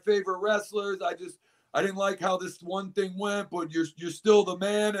one of my favorite wrestlers. I didn't like how this one thing went, but you're still the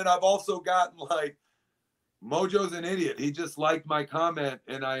man. And I've also gotten like, Mojo's an idiot. He just liked my comment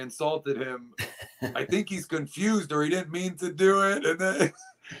and I insulted him. I think he's confused or he didn't mean to do it. And then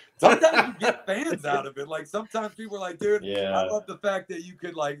sometimes you get fans out of it. Like sometimes people are like, dude, I love the fact that you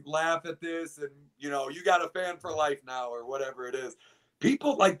could like laugh at this and you know, you got a fan for life now or whatever it is.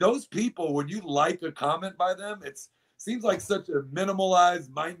 People like those people, when you like a comment by them, it seems like such a minimalized,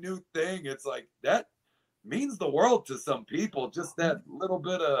 minute thing. It's like that means the world to some people. Just that little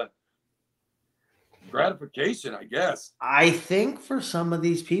bit of gratification, I guess. I think for some of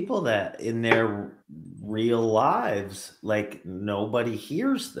these people that in their real lives, like nobody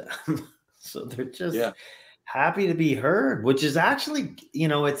hears them. So they're just happy to be heard, which is actually, you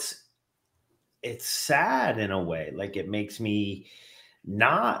know, it's sad in a way. Like it makes me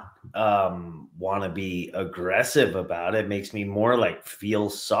not want to be aggressive about it. It makes me more like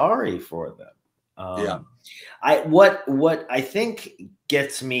feel sorry for them. What I think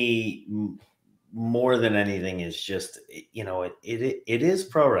gets me more than anything is just, you know, it is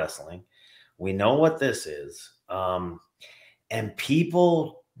pro wrestling. We know what this is. And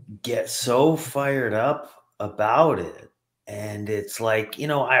people get so fired up about it. And it's like, you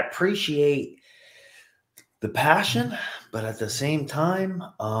know, I appreciate the passion, but at the same time,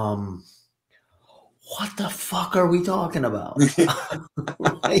 what the fuck are we talking about?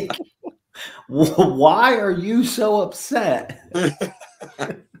 Like, why are you so upset?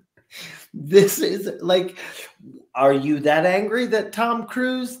 This is like, are you that angry that Tom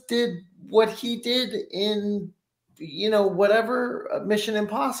Cruise did what he did in, you know, whatever Mission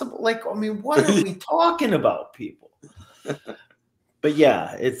Impossible? Like, I mean, what are we talking about, people? But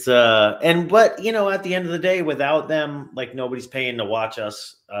yeah, it's but you know, at the end of the day, without them, like nobody's paying to watch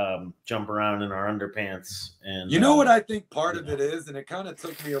us jump around in our underpants. And you know what I think part of it is, and it kind of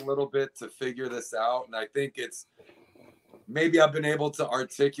took me a little bit to figure this out, and I think it's maybe I've been able to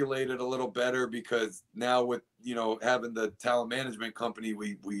articulate it a little better because now with, you know, having the talent management company,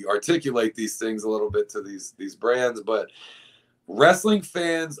 we articulate these things a little bit to these brands. But wrestling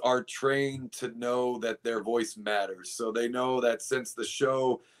fans are trained to know that their voice matters. So they know that since the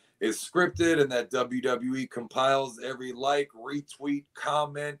show is scripted and that WWE compiles every like, retweet,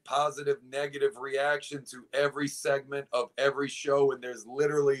 comment, positive, negative reaction to every segment of every show, and there's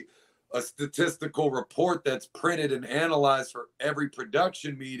literally a statistical report that's printed and analyzed for every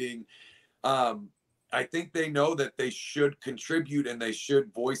production meeting. I think they know that they should contribute and they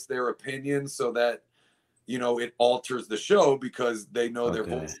should voice their opinion so that, you know, it alters the show because they know their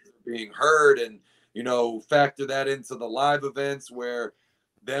voice is being heard. And, you know, factor that into the live events where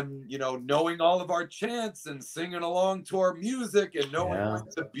them, you know, knowing all of our chants and singing along to our music and knowing when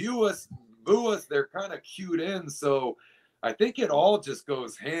to boo us, they're kind of cued in. So I think it all just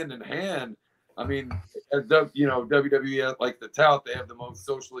goes hand in hand. I mean, you know, WWE, like the tout, they have the most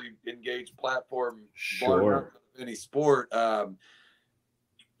socially engaged platform of any sport.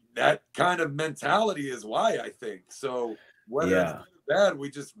 That kind of mentality is why I think. So whether it's bad. We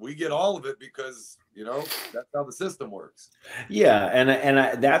get all of it because, you know, that's how the system works. Yeah,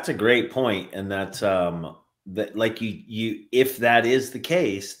 and that's a great point, and that's that like you if that is the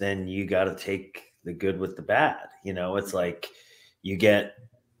case, then you got to take the good with the bad. You know, it's like you get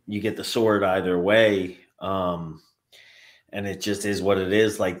the sword either way. And it just is what it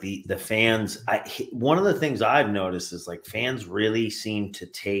is. Like the fans, one of the things I've noticed is like fans really seem to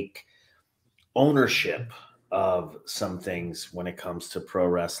take ownership of some things when it comes to pro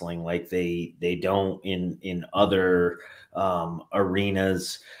wrestling, like they don't in other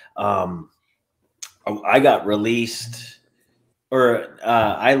arenas. I got released, or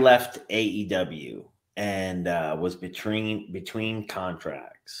I left AEW and was between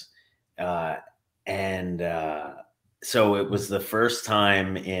contracts, and so it was the first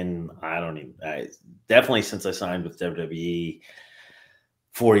time in definitely since I signed with WWE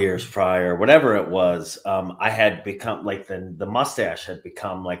 4 years prior, whatever it was. I had become like the mustache had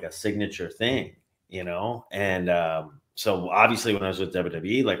become like a signature thing, you know, and so obviously when I was with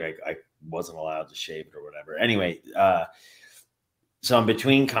WWE, like I wasn't allowed to shave it or whatever. Anyway, so I'm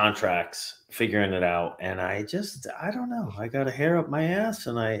between contracts, figuring it out, and I don't know. I got a hair up my ass,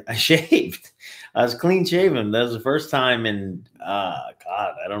 and I shaved. I was clean shaven. That was the first time in God,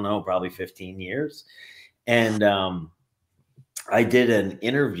 I don't know, probably 15 years. And I did an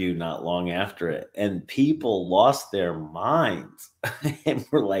interview not long after it, and people lost their minds and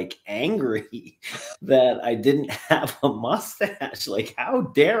were like angry that I didn't have a mustache. Like, how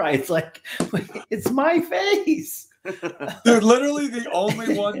dare I? It's like, it's my face. Dude, literally the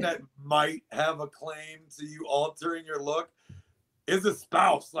only one that might have a claim to you altering your look is a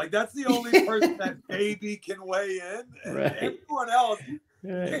spouse. Like, that's the only person that maybe can weigh in. And Right. everyone else,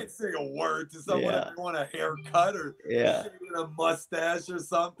 Right. can't say a word to someone Yeah. if they want a haircut or Yeah. shaving a mustache or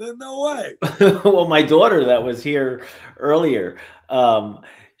something. No way. Well, my daughter that was here earlier,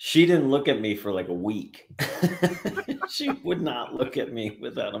 she didn't look at me for like a week. She would not look at me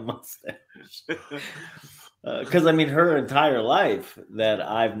without a mustache. Because I mean, her entire life that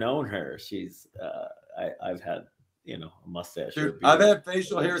I've known her, she's I've had, you know, a mustache. Dude, I've had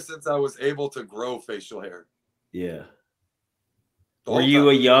facial hair since I was able to grow facial hair. Yeah. The Were whole you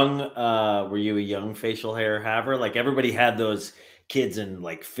time. a young facial hair haver? Like everybody had those kids in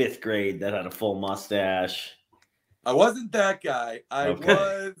like 5th grade that had a full mustache. I wasn't that guy.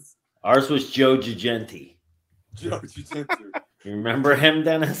 Ours was Joe Gigenti. Joe Jiu-Jitsu. You remember him,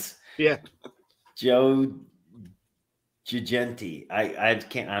 Dennis? Yeah. Joe Gigenti. I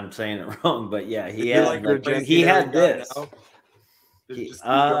can't. I'm saying it wrong, but yeah, he You're had like he had this.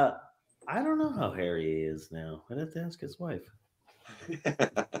 Now? I don't know how hairy he is now. I'd have to ask his wife.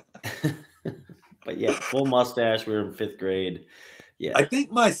 But yeah, full mustache. We were in 5th grade. Yeah, I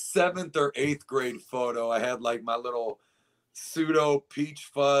think my 7th or 8th grade photo, I had like my little pseudo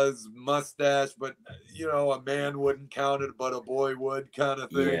peach fuzz mustache, but you know, a man wouldn't count it, but a boy would, kind of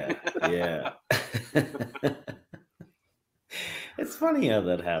thing. Yeah. It's funny how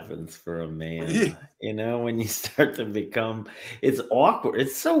that happens for a man. Yeah. You know, when you start to become, it's awkward.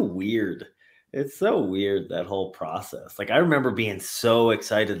 It's so weird. It's so weird, that whole process. Like I remember being so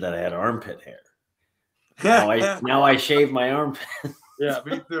excited that I had armpit hair. Now I shave my armpit. Yeah,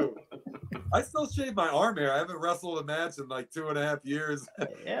 me too. I still shave my arm hair. I haven't wrestled a match in like 2.5 years.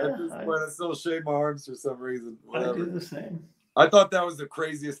 Yeah, At this point, I still shave my arms for some reason. Whatever. I do the same. I thought that was the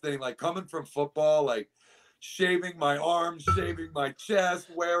craziest thing. Like coming from football, like shaving my arms, shaving my chest,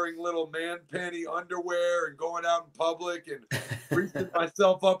 wearing little man panty underwear, and going out in public and greasing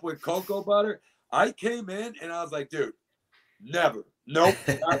myself up with cocoa butter. I came in and I was like, dude, never. Nope,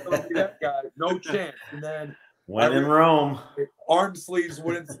 not gonna be that guy. No chance. And then when in Rome, arm sleeves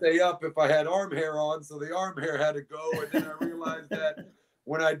wouldn't stay up if I had arm hair on, so the arm hair had to go. And then I realized that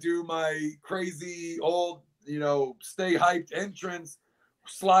when I do my crazy old, you know, stay hyped entrance,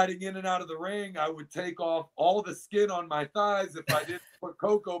 sliding in and out of the ring, I would take off all the skin on my thighs if I didn't put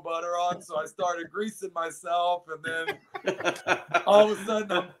cocoa butter on. So I started greasing myself, and then all of a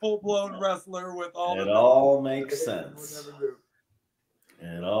sudden I'm full-blown wrestler with all it the all makes sense.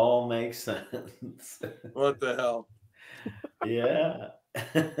 It all makes sense. What the hell? Yeah.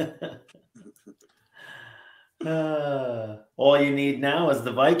 All you need now is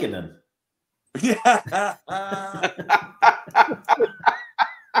the Vicodin. Yeah.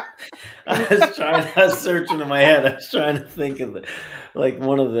 I was searching in my head. I was trying to think of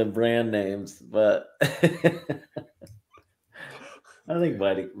one of the brand names, but I think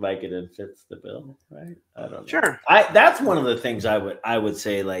Vicodin fits the bill, right? I don't know. Sure. That's one of the things I would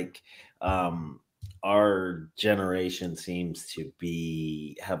say, like, our generation seems to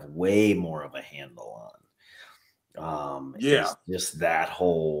have way more of a handle Is just that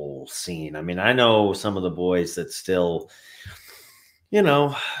whole scene. I mean, I know some of the boys that still, you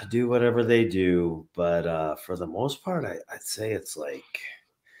know, do whatever they do, but for the most part, I'd say it's like,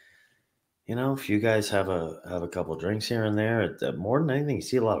 you know, if you guys have a couple drinks here and there, more than anything, you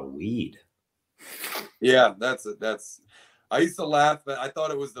see a lot of weed. Yeah, that's. I used to laugh, but I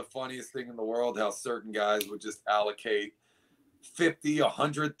thought it was the funniest thing in the world how certain guys would just allocate $50,000,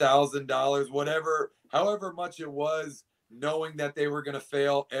 $100,000, whatever, however much it was, knowing that they were going to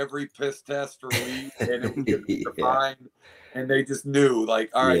fail every piss test for weed and it was going to be fine. And they just knew, like,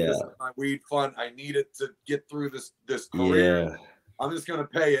 all right, this is my weed fund. I need it to get through this career. Yeah. I'm just going to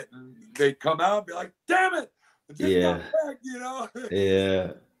pay it. And they'd come out and be like, damn it. I just got back, you know?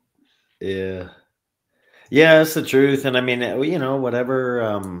 Yeah. Yeah. Yeah, that's the truth. And I mean, you know, whatever,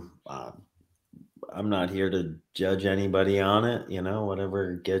 I'm not here to judge anybody on it, you know,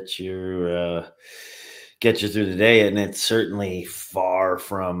 whatever gets you through the day. And it's certainly far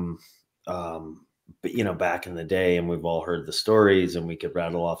from, but you know, back in the day, and we've all heard the stories and we could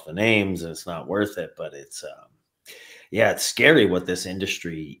rattle off the names and it's not worth it, but it's, yeah, it's scary what this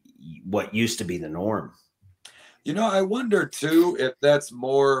industry, what used to be the norm. You know, I wonder too, if that's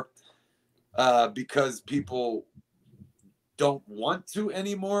more, because people don't want to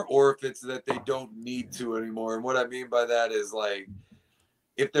anymore, or if it's that they don't need to anymore. And what I mean by that is, like,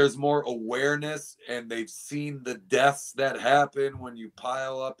 if there's more awareness and they've seen the deaths that happen when you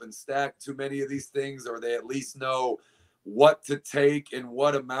pile up and stack too many of these things, or they at least know what to take in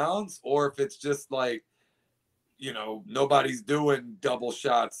what amounts, or if it's just like, you know, nobody's doing double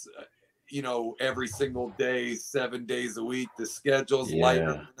shots, you know, every single day, 7 days a week. The schedule's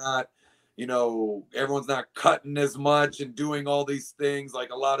lighter, not, you know, everyone's not cutting as much and doing all these things.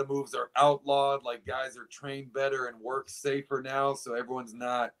 Like, a lot of moves are outlawed. Like, guys are trained better and work safer now. So everyone's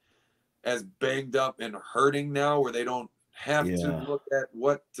not as banged up and hurting now, where they don't have to look at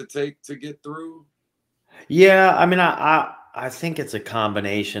what to take to get through. Yeah. I mean, I think it's a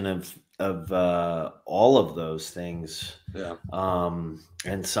combination of all of those things. Yeah.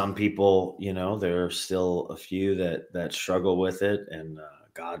 And some people, you know, there are still a few that struggle with it, and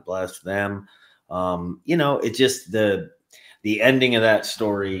God bless them. You know, it just the ending of that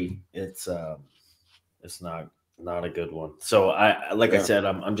story, it's not a good one. So I said,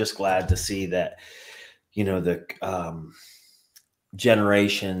 I'm just glad to see that, you know, the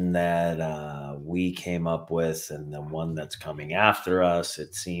generation that we came up with and the one that's coming after us,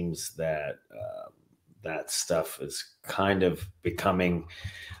 it seems that that stuff is kind of becoming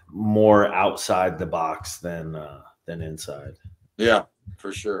more outside the box than inside. Yeah,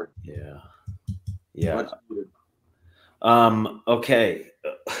 for sure. Yeah. Okay.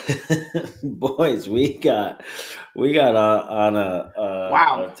 Boys, we got on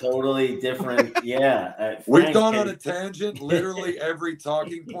a totally different. We've gone on a tangent literally every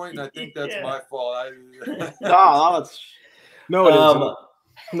talking point, and I think that's my fault. No, it isn't.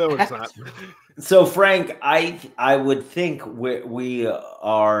 No, it's not. So, Frank, I would think we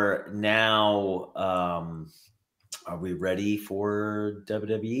are now. Are we ready for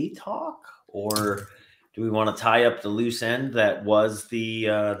WWE talk, or do we want to tie up the loose end that was the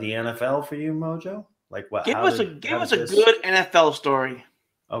NFL for you, Mojo? Like, what? Give us a good NFL story.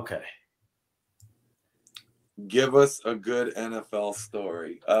 Okay. Give us a good NFL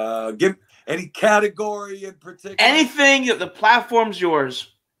story. Give any category in particular. Anything. The platform's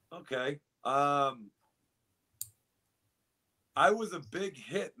yours. Okay. I was a big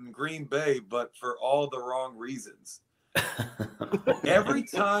hit in Green Bay, but for all the wrong reasons. Every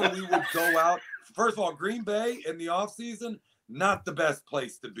time we would go out, first of all, Green Bay in the offseason, not the best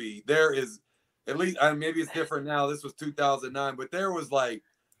place to be. There is, at least, maybe it's different now. This was 2009, but there was like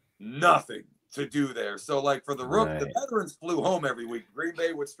nothing to do there. So, like, for the the veterans flew home every week. Green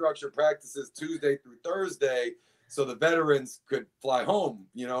Bay would structure practices Tuesday through Thursday, so the veterans could fly home,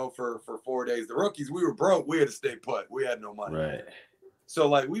 you know, for 4 days. The rookies, we were broke. We had to stay put. We had no money. Right. So,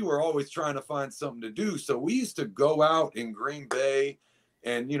 like, we were always trying to find something to do. So we used to go out in Green Bay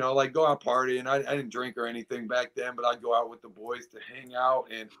and, you know, like, go out partying. I didn't drink or anything back then, but I'd go out with the boys to hang out.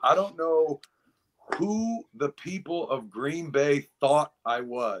 And I don't know who the people of Green Bay thought I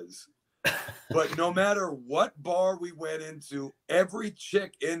was. But no matter what bar we went into, every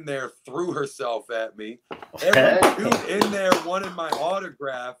chick in there threw herself at me. Every dude in there wanted my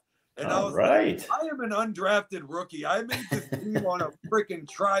autograph. And I was like, I am an undrafted rookie. I made this team on a freaking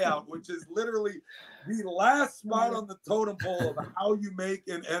tryout, which is literally the last spot on the totem pole of how you make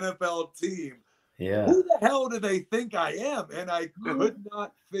an NFL team. Yeah. Who the hell do they think I am? And I could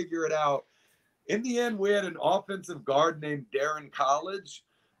not figure it out. In the end, we had an offensive guard named Darren College,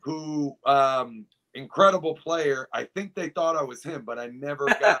 who incredible player. I think they thought I was him, but I never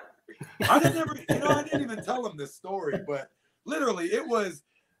got. I didn't even tell him this story, but literally, it was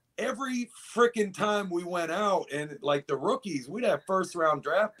every freaking time we went out, and like the rookies, we'd have first round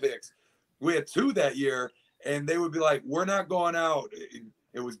draft picks. We had 2 that year, and they would be like, "We're not going out."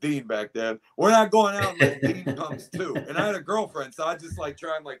 It was Dean back then. "We're not going out unless Dean comes too." And I had a girlfriend, so I just like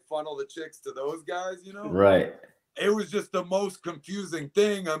try and like funnel the chicks to those guys, you know? Right. It was just the most confusing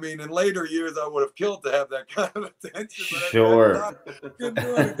thing. I mean, in later years, I would have killed to have that kind of attention. But Sure. couldn't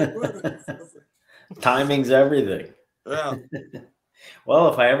do it. Timing's everything. Yeah.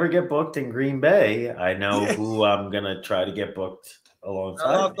 Well, if I ever get booked in Green Bay, I know who I'm gonna try to get booked alongside.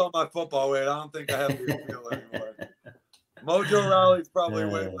 I lost all my football weight. I don't think I have the appeal anymore. Mojo Rawley's probably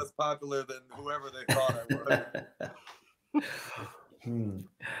way less popular than whoever they thought I would.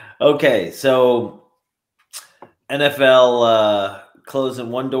 Okay, so NFL closing,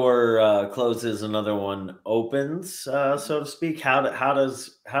 one door closes, another one opens, so to speak. How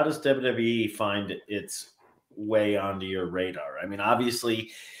does WWE find its way onto your radar? I mean,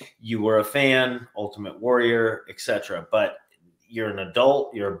 obviously, you were a fan, Ultimate Warrior, etc. But you're an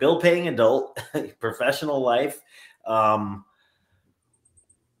adult. You're a bill-paying adult, professional life. How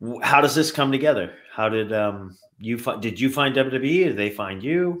does this come together? How did did you find WWE? Or did they find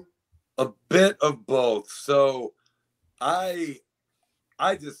you? A bit of both. So I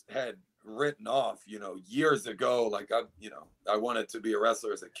just had written off, years ago, like I wanted to be a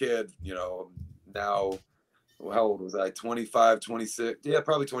wrestler as a kid, now, how old was I? 25, 26. Yeah,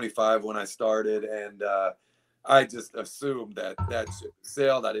 probably 25 when I started. And I just assumed that ship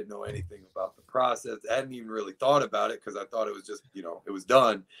sailed. I didn't know anything about the process. I hadn't even really thought about it because I thought it was just, it was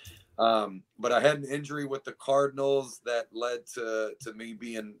done. But I had an injury with the Cardinals that led to me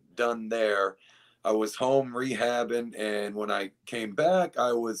being done there. I was home rehabbing, and when I came back,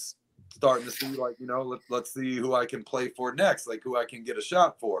 I was starting to see, like, let's see who I can play for next, like who I can get a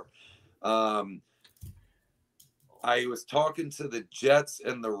shot for. I was talking to the Jets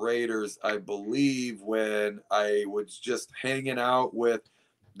and the Raiders, I believe, when I was just hanging out with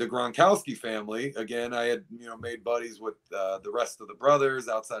the Gronkowski family. Again, I had, made buddies with the rest of the brothers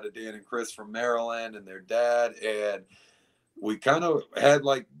outside of Dan and Chris from Maryland and their dad. And we kind of had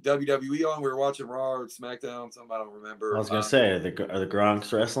like WWE on. We were watching Raw or SmackDown, something I don't remember. I was going to say, are the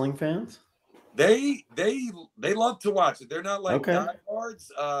Gronks wrestling fans? They love to watch it. They're not like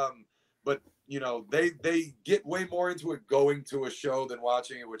diehards, but they get way more into it going to a show than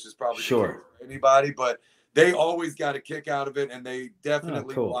watching it, which is probably sure for anybody. But they always got a kick out of it, and they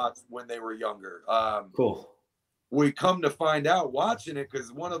definitely watched when they were younger. Cool. We come to find out watching it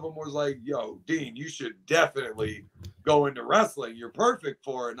because one of them was like, "Yo, Dean, you should definitely go into wrestling. You're perfect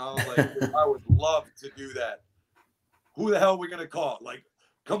for it." And I was like, "I would love to do that. Who the hell are we gonna call?" Like,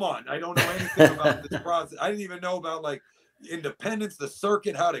 come on, I don't know anything about this process. I didn't even know about like independence, the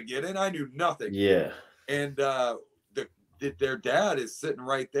circuit, how to get in. I knew nothing. Yeah. And their dad is sitting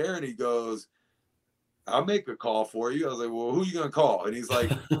right there, and he goes, "I'll make a call for you." I was like, "Well, who are you gonna call?" And he's like,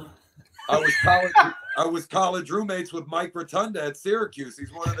 I was college roommates with Mike Rotunda at Syracuse.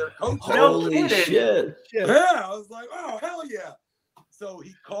 He's one of their coaches. Holy shit. Yeah, I was like, "Oh, hell yeah." So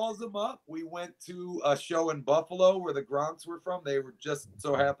he calls him up. We went to a show in Buffalo where the Gronks were from. They were just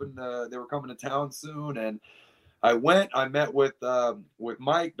so happened they were coming to town soon, and I went. I met with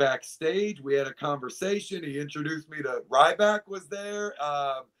Mike backstage. We had a conversation. He introduced me to Ryback. Was there?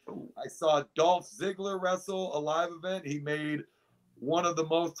 I saw Dolph Ziggler wrestle a live event. He made one of the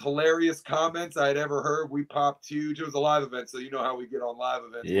most hilarious comments I'd ever heard. We popped huge. It was a live event, so you know how we get on live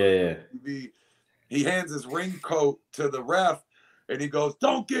events. Yeah. He hands his ring coat to the ref, and he goes,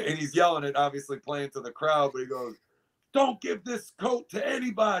 "Don't get," and he's yelling it, obviously playing to the crowd, but he goes, "Don't give this coat to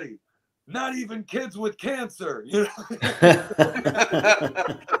anybody, not even kids with cancer." Dude,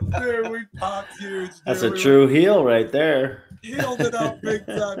 we popped huge. Dude. That's a true heel right there. Healed it up big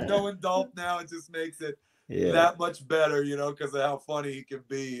time. Knowing Dolph now, it just makes it that much better, because of how funny he can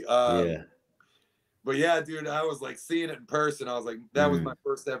be. But yeah, dude, I was like seeing it in person. I was like, that was my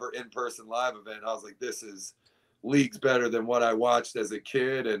first ever in-person live event. I was like, this is leagues better than what I watched as a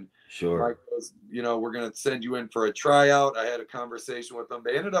kid. And Mike goes, we're going to send you in for a tryout. I had a conversation with them.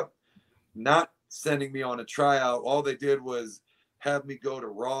 They ended up not sending me on a tryout. All they did was have me go to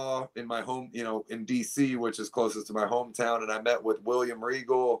Raw in my home, in DC, which is closest to my hometown. And I met with William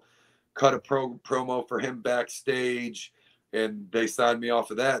Regal, cut a promo for him backstage, and they signed me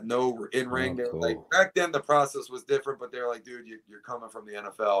off of that. No in-ring. They were like, back then the process was different, but they're like, "Dude, you're coming from the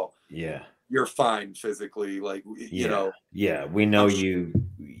NFL. Yeah. You're fine physically." Like, Yeah, we know you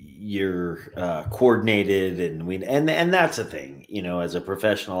you're coordinated, and that's a thing, you know, as a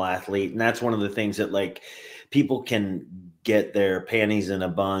professional athlete. And that's one of the things that, like, people can get their panties in a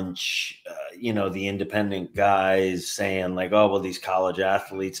bunch, you know, the independent guys saying like, oh, well, these college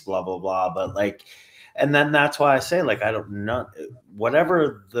athletes, blah, blah, blah. But like, and then that's why I say, like, I don't know,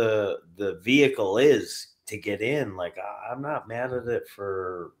 whatever the vehicle is to get in, like, I'm not mad at it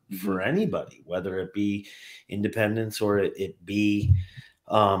for anybody, whether it be independents or it be,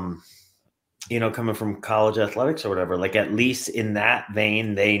 you know, coming from college athletics or whatever. Like, at least in that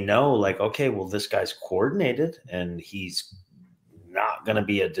vein, they know, like, okay, well, this guy's coordinated and he's not going to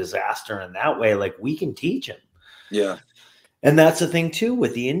be a disaster in that way. Like, we can teach him. Yeah. And that's the thing too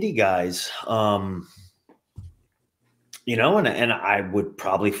with the indie guys. You know, and I would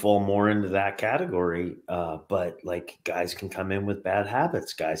probably fall more into that category. But like, guys can come in with bad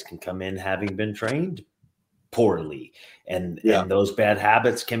habits. Guys can come in having been trained poorly, and those bad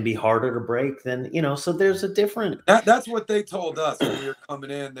habits can be harder to break than, you know. So there's a different. That's what they told us when we were coming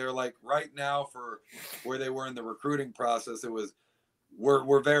in. They're like, right now, for where they were in the recruiting process, it was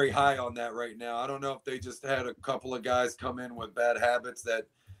we're very high on that right now. I don't know if they just had a couple of guys come in with bad habits that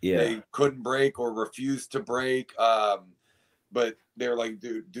they couldn't break or refused to break. But they're like,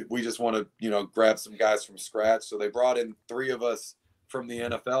 dude, we just want to, you know, grab some guys from scratch. So they brought in 3 of us from the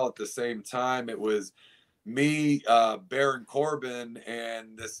NFL at the same time. It was me, Baron Corbin,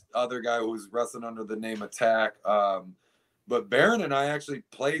 and this other guy who's wrestling under the name Attack. But Baron and I actually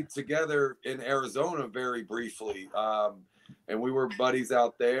played together in Arizona very briefly. And we were buddies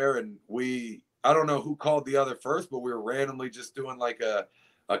out there, and I don't know who called the other first, but we were randomly just doing like a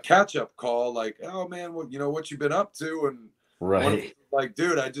catch-up call, like, oh man, you know, what you been up to? And right, like,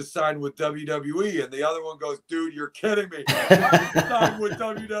 dude, I just signed with WWE. And the other one goes, dude, you're kidding me. I signed with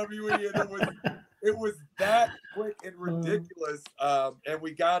WWE. And it was that quick and ridiculous. And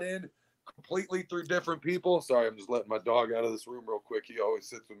we got in completely through different people. Sorry, I'm just letting my dog out of this room real quick. He always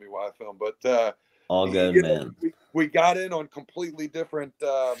sits with me while I film. But all good, man. We got in on completely different,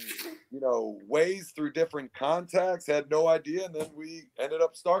 you know, ways through different contacts. Had no idea, and then we ended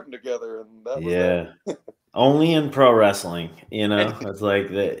up starting together, and that was that. Only in pro wrestling, you know. It's like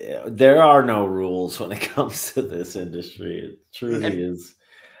there are no rules when it comes to this industry. It truly is.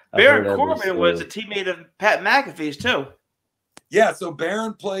 Baron Corbin was a teammate of Pat McAfee's too. Yeah, so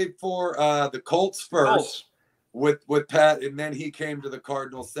Baron played for the Colts first. With Pat, and then he came to the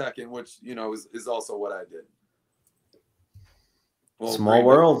Cardinals second, which, you know, is also what I did. Well, small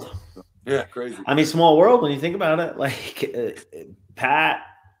world. Yeah, crazy. I mean, small world when you think about it. Like, Pat,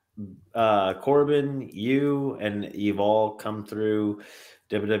 Corbin, and you've all come through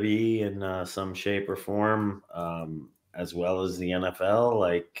WWE in some shape or form, as well as the NFL.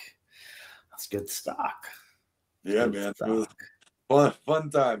 Like, that's good stock. Yeah, good man. Stock. It was fun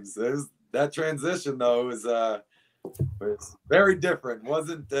times. That transition, though, was very different.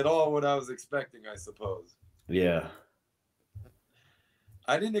 Wasn't at all what I was expecting, I suppose. Yeah.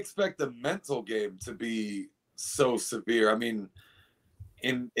 I didn't expect the mental game to be so severe. I mean,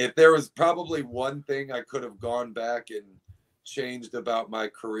 if there was probably one thing I could have gone back and changed about my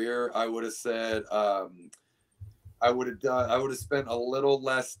career, I would have said I would have spent a little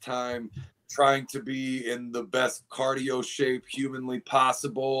less time trying to be in the best cardio shape humanly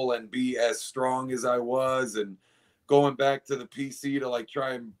possible and be as strong as I was, and going back to the PC to like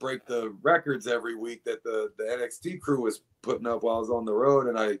try and break the records every week that the NXT crew was putting up while I was on the road.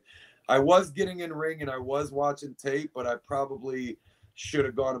 And I was getting in ring and I was watching tape, but I probably should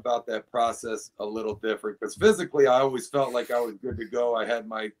have gone about that process a little different, because physically I always felt like I was good to go. I had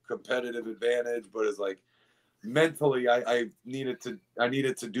my competitive advantage, but it's like, mentally, I needed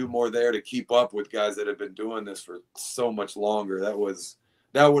to do more there to keep up with guys that have been doing this for so much longer. That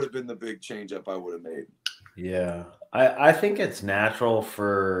would have been the big change up I would have made. Yeah, I think it's natural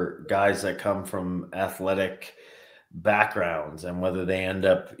for guys that come from athletic backgrounds, and whether they end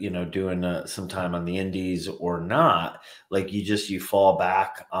up, you know, doing some time on the indies or not, like, you fall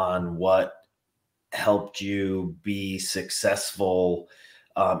back on what helped you be successful.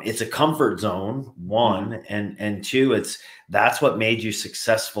 It's a comfort zone, one, and two, that's what made you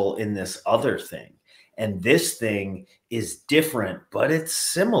successful in this other thing. And this thing is different, but it's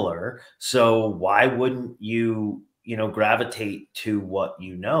similar. So why wouldn't you, you know, gravitate to what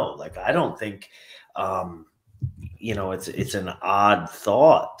you know? Like, I don't think, you know, it's an odd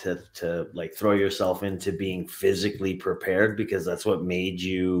thought to like throw yourself into being physically prepared, because that's what made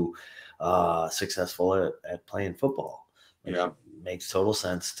you successful at playing football. Yeah. Makes total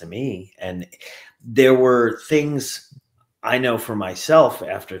sense to me. And there were things I know for myself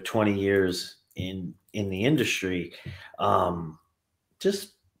after 20 years in the industry,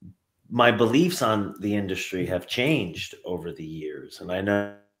 just my beliefs on the industry have changed over the years. And I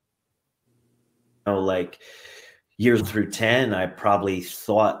know like years through 10, I probably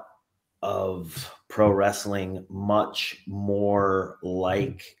thought of pro wrestling much more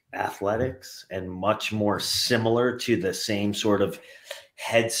like athletics and much more similar to the same sort of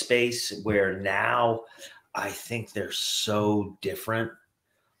headspace, where now I think they're so different.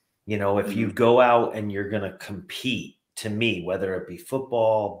 You know, if you go out and you're going to compete, to me, whether it be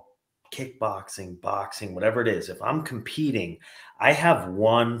football, kickboxing, boxing, whatever it is, if I'm competing, I have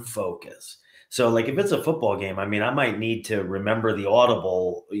one focus. So like if it's a football game, I mean, I might need to remember the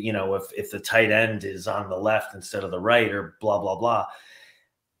audible, you know, if the tight end is on the left instead of the right, or blah, blah, blah.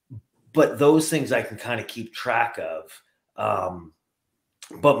 But those things I can kind of keep track of.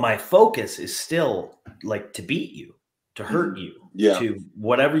 But my focus is still like to beat you, to hurt you, to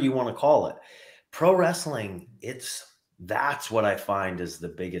whatever you want to call it. Pro wrestling, that's what I find is the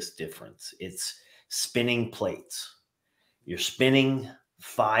biggest difference. It's spinning plates. You're spinning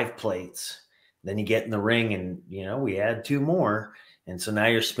 5 plates. Then you get in the ring and, you know, we add 2 more. And so now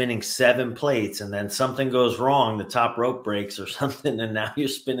you're spinning 7 plates, and then something goes wrong. The top rope breaks or something. And now you're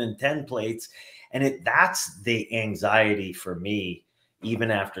spinning 10 plates. And that's the anxiety for me,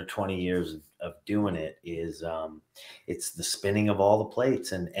 even after 20 years of doing it, is it's the spinning of all the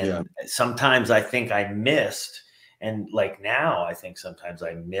plates. And sometimes I think I missed, and like now I think sometimes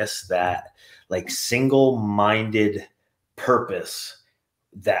I miss that like single-minded purpose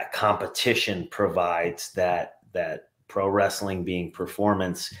that competition provides, that pro wrestling being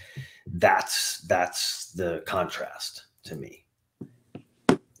performance, that's the contrast to me.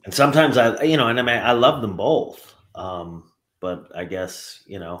 And sometimes I love them both. But I guess,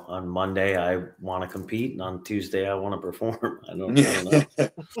 you know, on Monday I want to compete, and on Tuesday I want to perform. I don't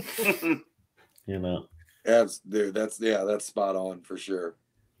know. You know. That's spot on for sure.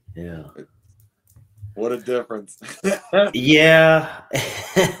 Yeah. What a difference. Yeah.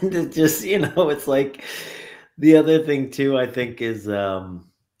 And it just, you know, it's like the other thing too, I think, is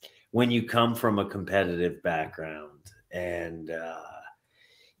when you come from a competitive background, and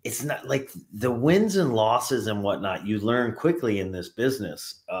it's not like the wins and losses and whatnot, you learn quickly in this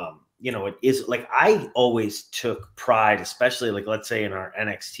business. You know, it is like, I always took pride, especially like, let's say in our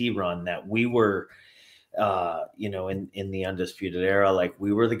NXT run, that we were, you know, in the Undisputed era, like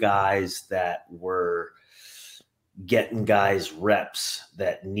we were the guys that were getting guys reps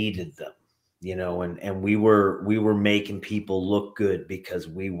that needed them, you know, and we were making people look good because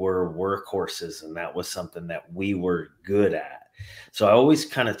we were workhorses, and that was something that we were good at. So I always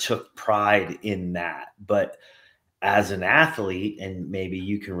kind of took pride in that. But as an athlete, and maybe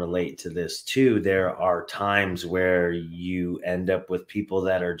you can relate to this too, there are times where you end up with people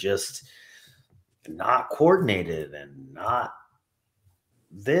that are just not coordinated and not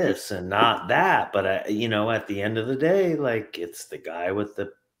this and not that. But you know, at the end of the day, like, it's the guy with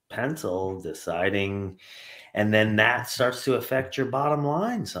the pencil deciding, and then that starts to affect your bottom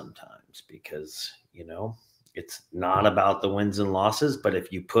line sometimes, because, you know, it's not about the wins and losses. But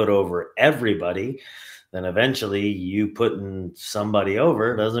if you put over everybody, then eventually you putting somebody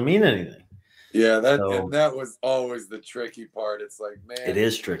over doesn't mean anything. Yeah, and that was always the tricky part. It's like, man, it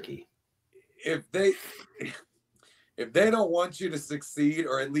is tricky. If they don't want you to succeed,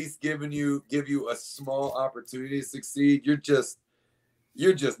 or at least give you a small opportunity to succeed, you're just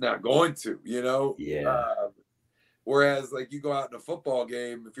not going to, you know? Yeah. Whereas, like, you go out in a football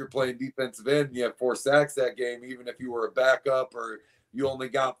game, if you're playing defensive end, you have 4 sacks that game, even if you were a backup or you only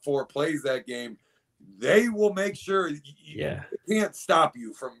got 4 plays that game, they will make sure they can't stop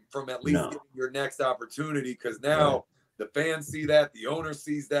you from at least getting your next opportunity, because now the fans see that, the owner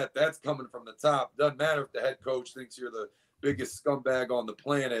sees that, that's coming from the top. Doesn't matter if the head coach thinks you're the biggest scumbag on the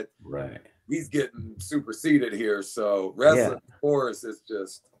planet. Right. He's getting superseded here. So wrestling, of course, is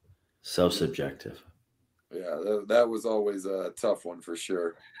just so subjective. Yeah, that was always a tough one for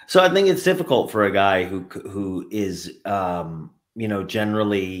sure. So I think it's difficult for a guy who is, you know,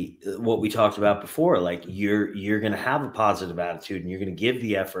 generally what we talked about before, like you're going to have a positive attitude, and you're going to give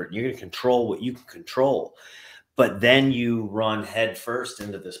the effort, and you're going to control what you can control. But then you run headfirst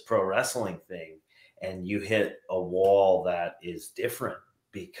into this pro wrestling thing, and you hit a wall that is different,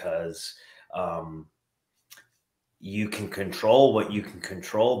 because you can control what you can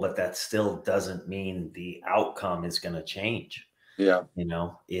control, but that still doesn't mean the outcome is going to change. Yeah. You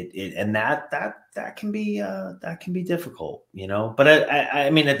know, and that can be difficult, you know, but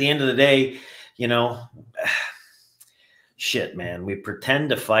I mean, at the end of the day, you know, shit, man, we pretend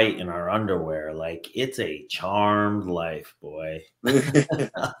to fight in our underwear. Like, it's a charmed life, boy.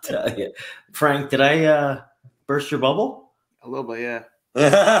 I'll tell you. Frank, did I burst your bubble? A little bit, yeah.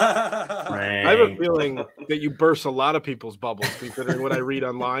 I have a feeling that you burst a lot of people's bubbles, considering what I read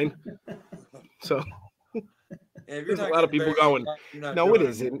online. So there's a lot of people going, no, it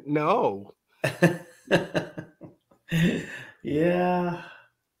isn't. No. Yeah.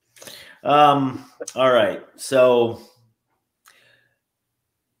 All right. So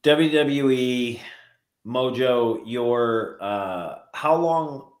WWE, Mojo, your how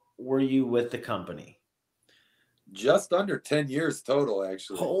long were you with the company? Just under 10 years total,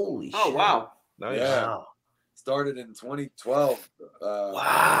 actually. Holy shit. Oh, wow. Nice. Yeah. Wow. Started in 2012.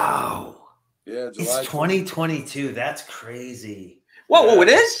 Wow. Yeah, July. It's 2022. That's crazy. Whoa, it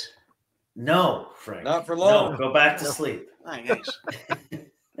is? No, Frank. Not for long. No, go back to sleep. Nice.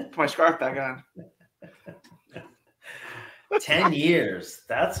 Put my scarf back on. 10 years.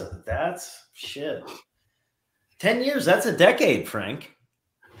 That's shit. 10 years, that's a decade, Frank.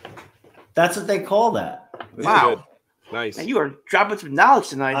 That's what they call that. Wow. Nice. Man, you are dropping some knowledge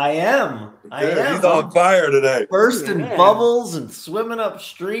tonight. I am. He's on fire today. Bursting Man. bubbles and swimming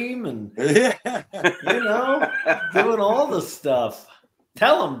upstream and, Yeah. you know, doing all the stuff.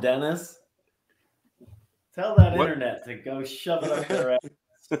 Tell them, Dennis. Tell that internet to go shove it up their ass.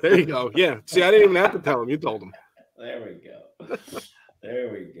 There you go. Yeah. See, I didn't even have to tell him. You told him. There we go.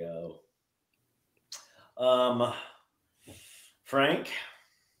 There we go. Frank?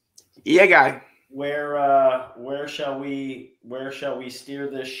 Yeah, guy. Where shall we steer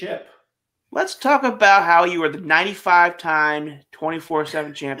this ship? Let's talk about how you were the 95-time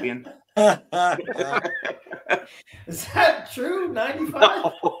 24/7 champion. Is that true?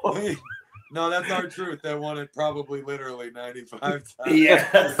 95? No, that's our truth. That won it probably literally 95 times.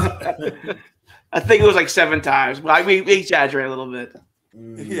 Yes. I think it was like 7 times, but we exaggerate a little bit.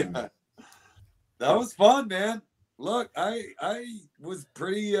 Yeah. That was fun, man. Look, I was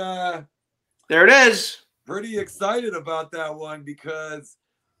pretty There it is. pretty excited about that one because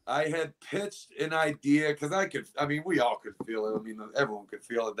I had pitched an idea because we all could feel it. I mean, everyone could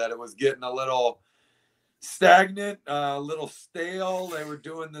feel it, that it was getting a little stagnant, a little stale. They were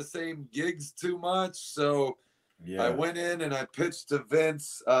doing the same gigs too much. So I went in and I pitched to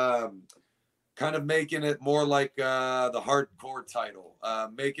Vince, kind of making it more like the hardcore title,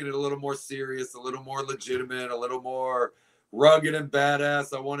 making it a little more serious, a little more legitimate, a little more rugged and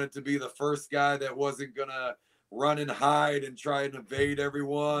badass. I wanted to be the first guy that wasn't gonna run and hide and try and evade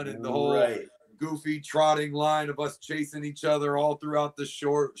everyone, and the whole goofy trotting line of us chasing each other all throughout the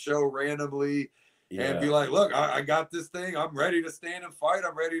show randomly, and be like, look, I got this thing. I'm ready to stand and fight.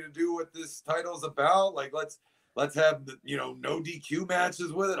 I'm ready to do what this title's about. Like, let's have no DQ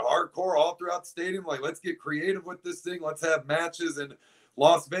matches with it, hardcore all throughout the stadium. Like, let's get creative with this thing. Let's have matches in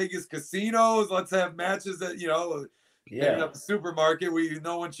Las Vegas casinos. Let's have matches that ended up the supermarket.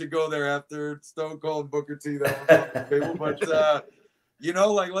 No one should go there after Stone Cold and Booker T. That was off the table. But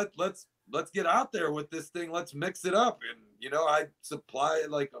let's get out there with this thing. Let's mix it up. And I supply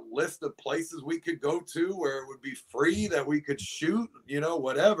like a list of places we could go to where it would be free, that we could shoot,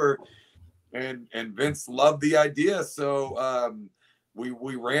 whatever. And Vince loved the idea, so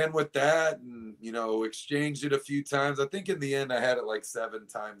we ran with that and exchanged it a few times. I think in the end I had it like 7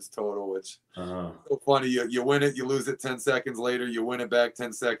 times total, which so funny. You win it, you lose it 10 seconds later, you win it back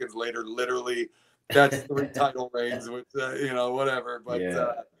 10 seconds later. Literally, that's 3 title reigns, which whatever. But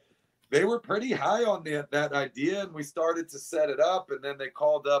they wwere pretty high on that idea, and we started to set it up. And then they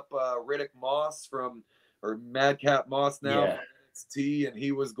called up Riddick Moss or Madcap Moss now from NXT, and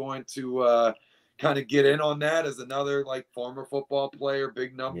he was going to kind of get in on that as another like former football player,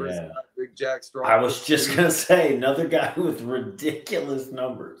 big numbers, big Jack Strong. I was just gonna say another guy with ridiculous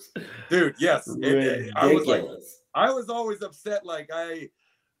numbers, dude. Yes, ridiculous. I was always upset. Like I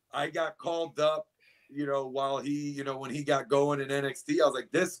got called up, while he, when he got going in NXT. I was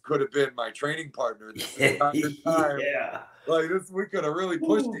like, this could have been my training partner. This time. Like this, we could have really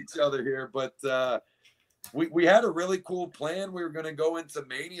pushed each other here, but. We had a really cool plan. We were going to go into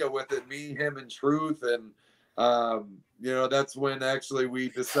Mania with it, me, him, and Truth. And, that's when actually we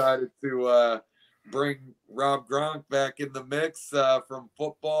decided to bring Rob Gronk back in the mix from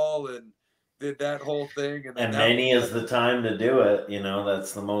football and did that whole thing. And Mania is the time to do it.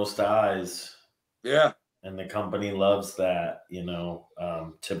 That's the most eyes. Yeah. And the company loves that,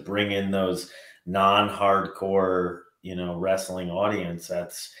 to bring in those non-hardcore wrestling audience.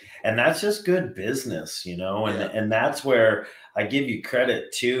 That's just good business, and that's where I give you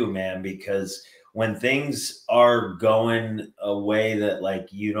credit too, man, because when things are going a way that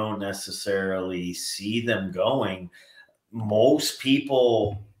like you don't necessarily see them going, most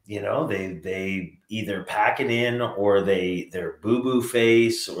people, they either pack it in or they're boo-boo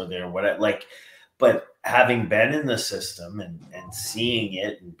face or they're whatever, but having been in the system and seeing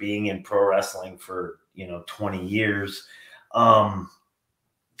it and being in pro wrestling for, 20 years,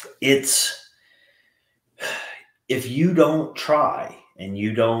 it's, if you don't try and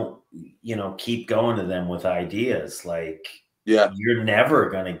you don't, keep going to them with ideas, like, you're never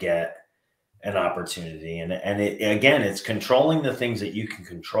going to get an opportunity. And again, it's controlling the things that you can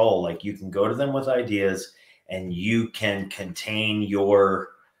control. Like, you can go to them with ideas and you can contain your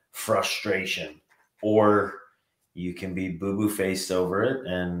frustration, or you can be boo-boo faced over it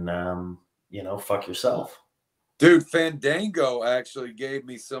and, fuck yourself. Dude, Fandango actually gave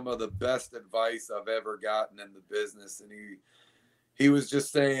me some of the best advice I've ever gotten in the business. And he was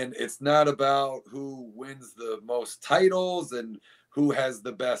just saying, it's not about who wins the most titles and who has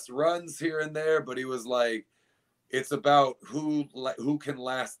the best runs here and there, but he was like, it's about who can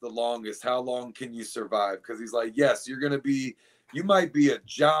last the longest. How long can you survive? Because he's like, yes, you might be a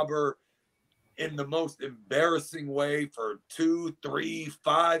jobber in the most embarrassing way for 2, 3,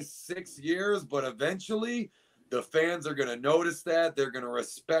 5, 6 years, but eventually the fans are going to notice that. They're going to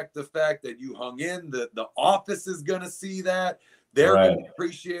respect the fact that you hung in. The office is going to see that. They're going to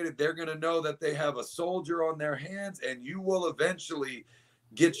appreciate it. They're going to know that they have a soldier on their hands, and you will eventually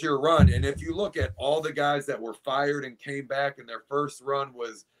get your run. And if you look at all the guys that were fired and came back, and their first run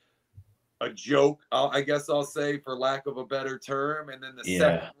was a joke, I guess I'll say, for lack of a better term, and then the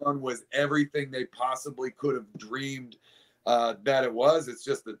second run was everything they possibly could have dreamed that it was. It's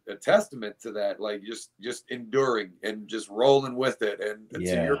just a testament to that, like just enduring and just rolling with it. And to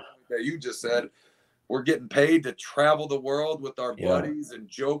your point that you just said, we're getting paid to travel the world with our buddies and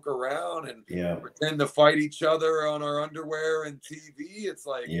joke around and pretend to fight each other on our underwear and TV. It's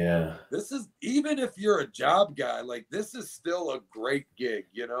like, this is, even if you're a job guy, like, this is still a great gig,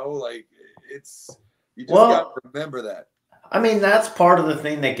 like, it's, you just got to remember that. I mean, that's part of the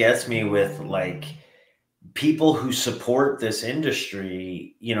thing that gets me with, like, people who support this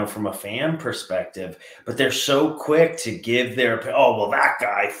industry, from a fan perspective, but they're so quick to give their, that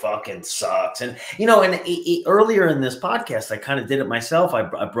guy fucking sucks. And, earlier in this podcast, I kind of did it myself. I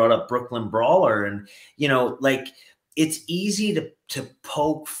brought up Brooklyn Brawler, and, like, it's easy to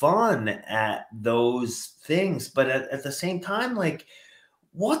poke fun at those things. But at the same time, like,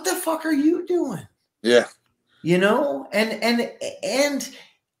 what the fuck are you doing? Yeah. And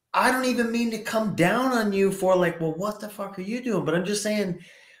I don't even mean to come down on you for, like, well, what the fuck are you doing? But I'm just saying,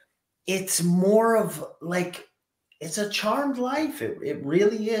 it's more of, like, it's a charmed life. It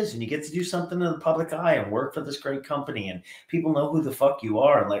really is. And you get to do something in the public eye and work for this great company, and people know who the fuck you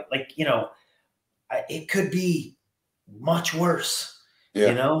are. And it could be much worse.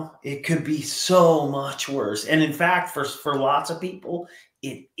 It could be so much worse. And in fact, for lots of people,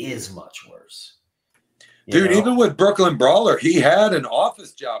 it is much worse. Dude, even with Brooklyn Brawler, he had an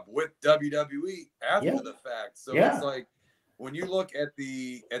office job with WWE after the fact. So it's like, when you look at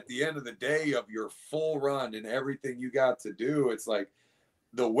the end of the day of your full run and everything you got to do, it's like,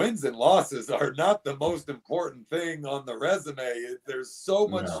 the wins and losses are not the most important thing on the resume. There's so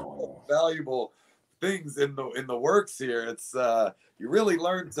much valuable things in the works here. It's you really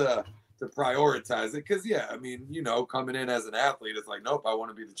learn to prioritize it, because coming in as an athlete, it's like, nope, I want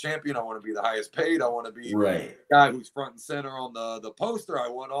to be the champion, I want to be the highest paid, I want to be the guy who's front and center on the poster, I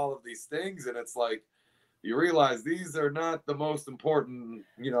want all of these things. And it's like, you realize these are not the most important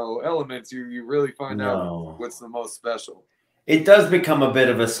elements. You really find out what's the most special. It does become a bit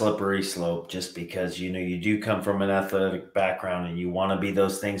of a slippery slope, just because, you do come from an athletic background and you want to be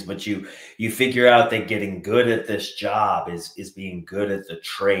those things, but you figure out that getting good at this job is being good at the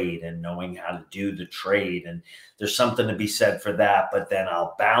trade and knowing how to do the trade. And there's something to be said for that. But then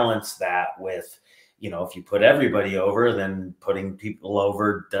I'll balance that with, if you put everybody over, then putting people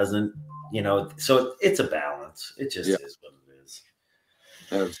over doesn't, so it's a balance. It just is what it is.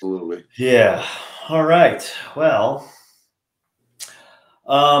 Absolutely. Yeah. All right. Well,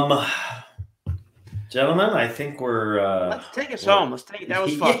 gentlemen, I think we're let's take us home. That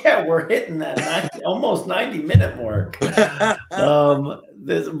was fun. Yeah, we're hitting that almost 90-minute mark. But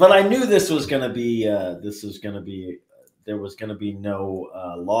I knew this was going to be there was going to be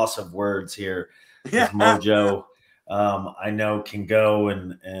no loss of words here. Mojo, I know, can go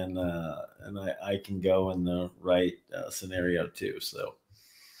and I can go in the right scenario too. So.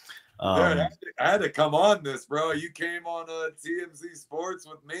 Dude, I had to come on this, bro. You came on TMZ Sports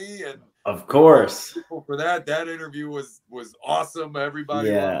with me, and of course, for that interview was awesome.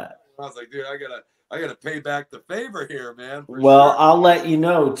 Everybody, I was like, dude, I gotta pay back the favor here, man. Well, sure. I'll let you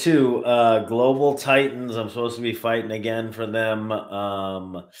know too. Global Titans, I'm supposed to be fighting again for them.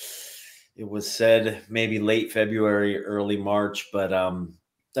 It was said maybe late February, early March, but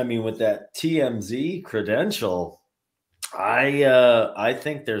I mean, with that TMZ credential, I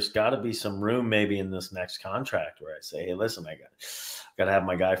think there's got to be some room maybe in this next contract where I say, hey, listen, I got to have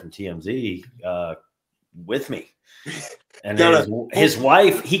my guy from TMZ with me. And his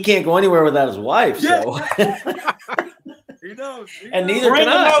wife, he can't go anywhere without his wife. Yeah. So He knows. And neither Bring can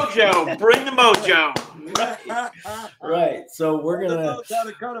the I. mojo. Bring the mojo. Right. So we're gonna knows how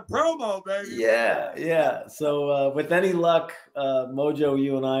to cut a promo, baby. Yeah. So with any luck, Mojo,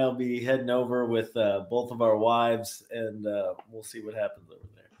 you and I will be heading over with both of our wives, and we'll see what happens over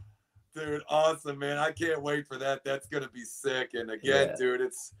there. Dude, awesome, man. I can't wait for that. That's gonna be sick. And again, dude,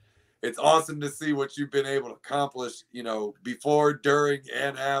 it's awesome to see what you've been able to accomplish, you know, before, during,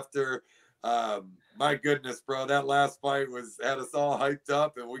 and after. My goodness, bro, that last fight had us all hyped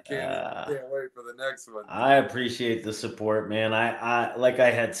up, and we can't wait for the next one. I appreciate the support, man. I like I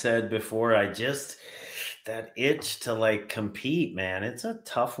had said before, that itch to like compete, man. It's a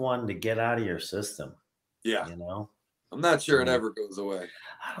tough one to get out of your system. Yeah. You know? I'm not sure it ever goes away.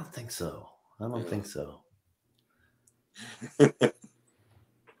 I don't think so. I don't think so.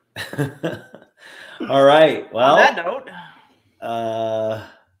 All right. Well, on that note,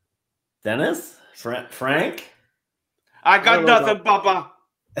 Dennis, Frank, I got nothing, Papa.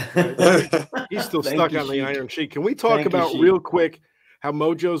 He's still stuck on the Iron Sheik. Can we talk about real quick how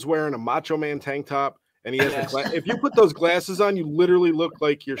Mojo's wearing a Macho Man tank top and he has the if you put those glasses on, you literally look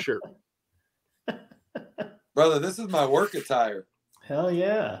like your shirt. Brother, this is my work attire. Hell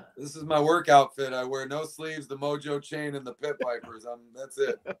yeah. This is my work outfit. I wear no sleeves, the Mojo chain, and the pit vipers. That's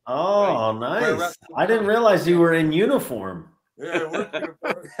it. Oh, nice. I didn't realize you were in uniform. Yeah, work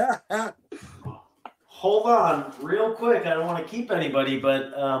uniform. Hold on real quick. I don't want to keep anybody,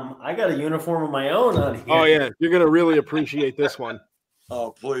 but I got a uniform of my own on here. Oh, yeah. You're going to really appreciate this one.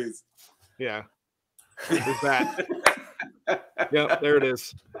 Oh, please. Yeah. There's that. Yep, there it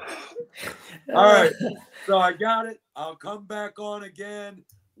is. All right. So I got it. I'll come back on again.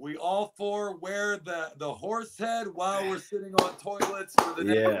 We all four wear the horse head while we're sitting on toilets for the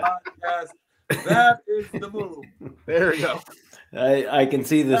next podcast. That is the move. There you go. I can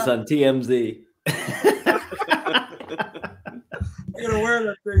see this on TMZ. I'm gonna wear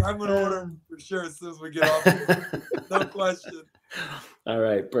that thing. I'm gonna order them for sure as soon as we get off here. No question. All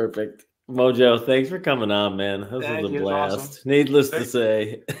right, perfect. Mojo, thanks for coming on, man. This was a blast. Awesome. Needless to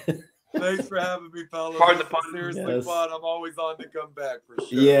say. Thanks for having me, fellas. Seriously fun. I'm always on to come back for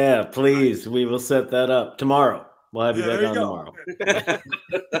sure. Yeah, please. We will set that up tomorrow. We'll have you back on tomorrow.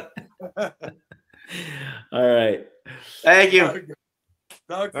 All right. Thank you.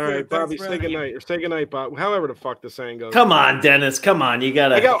 All right, Bobby, say goodnight. Or say goodnight, Bob. However the fuck the saying goes. Come on, Dennis. Come on. You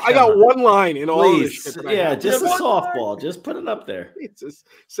gotta. I got one line in all this shit. Yeah, just a softball. Just put it up there. Just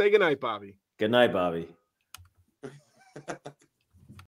say goodnight, Bobby. Good night, Bobby.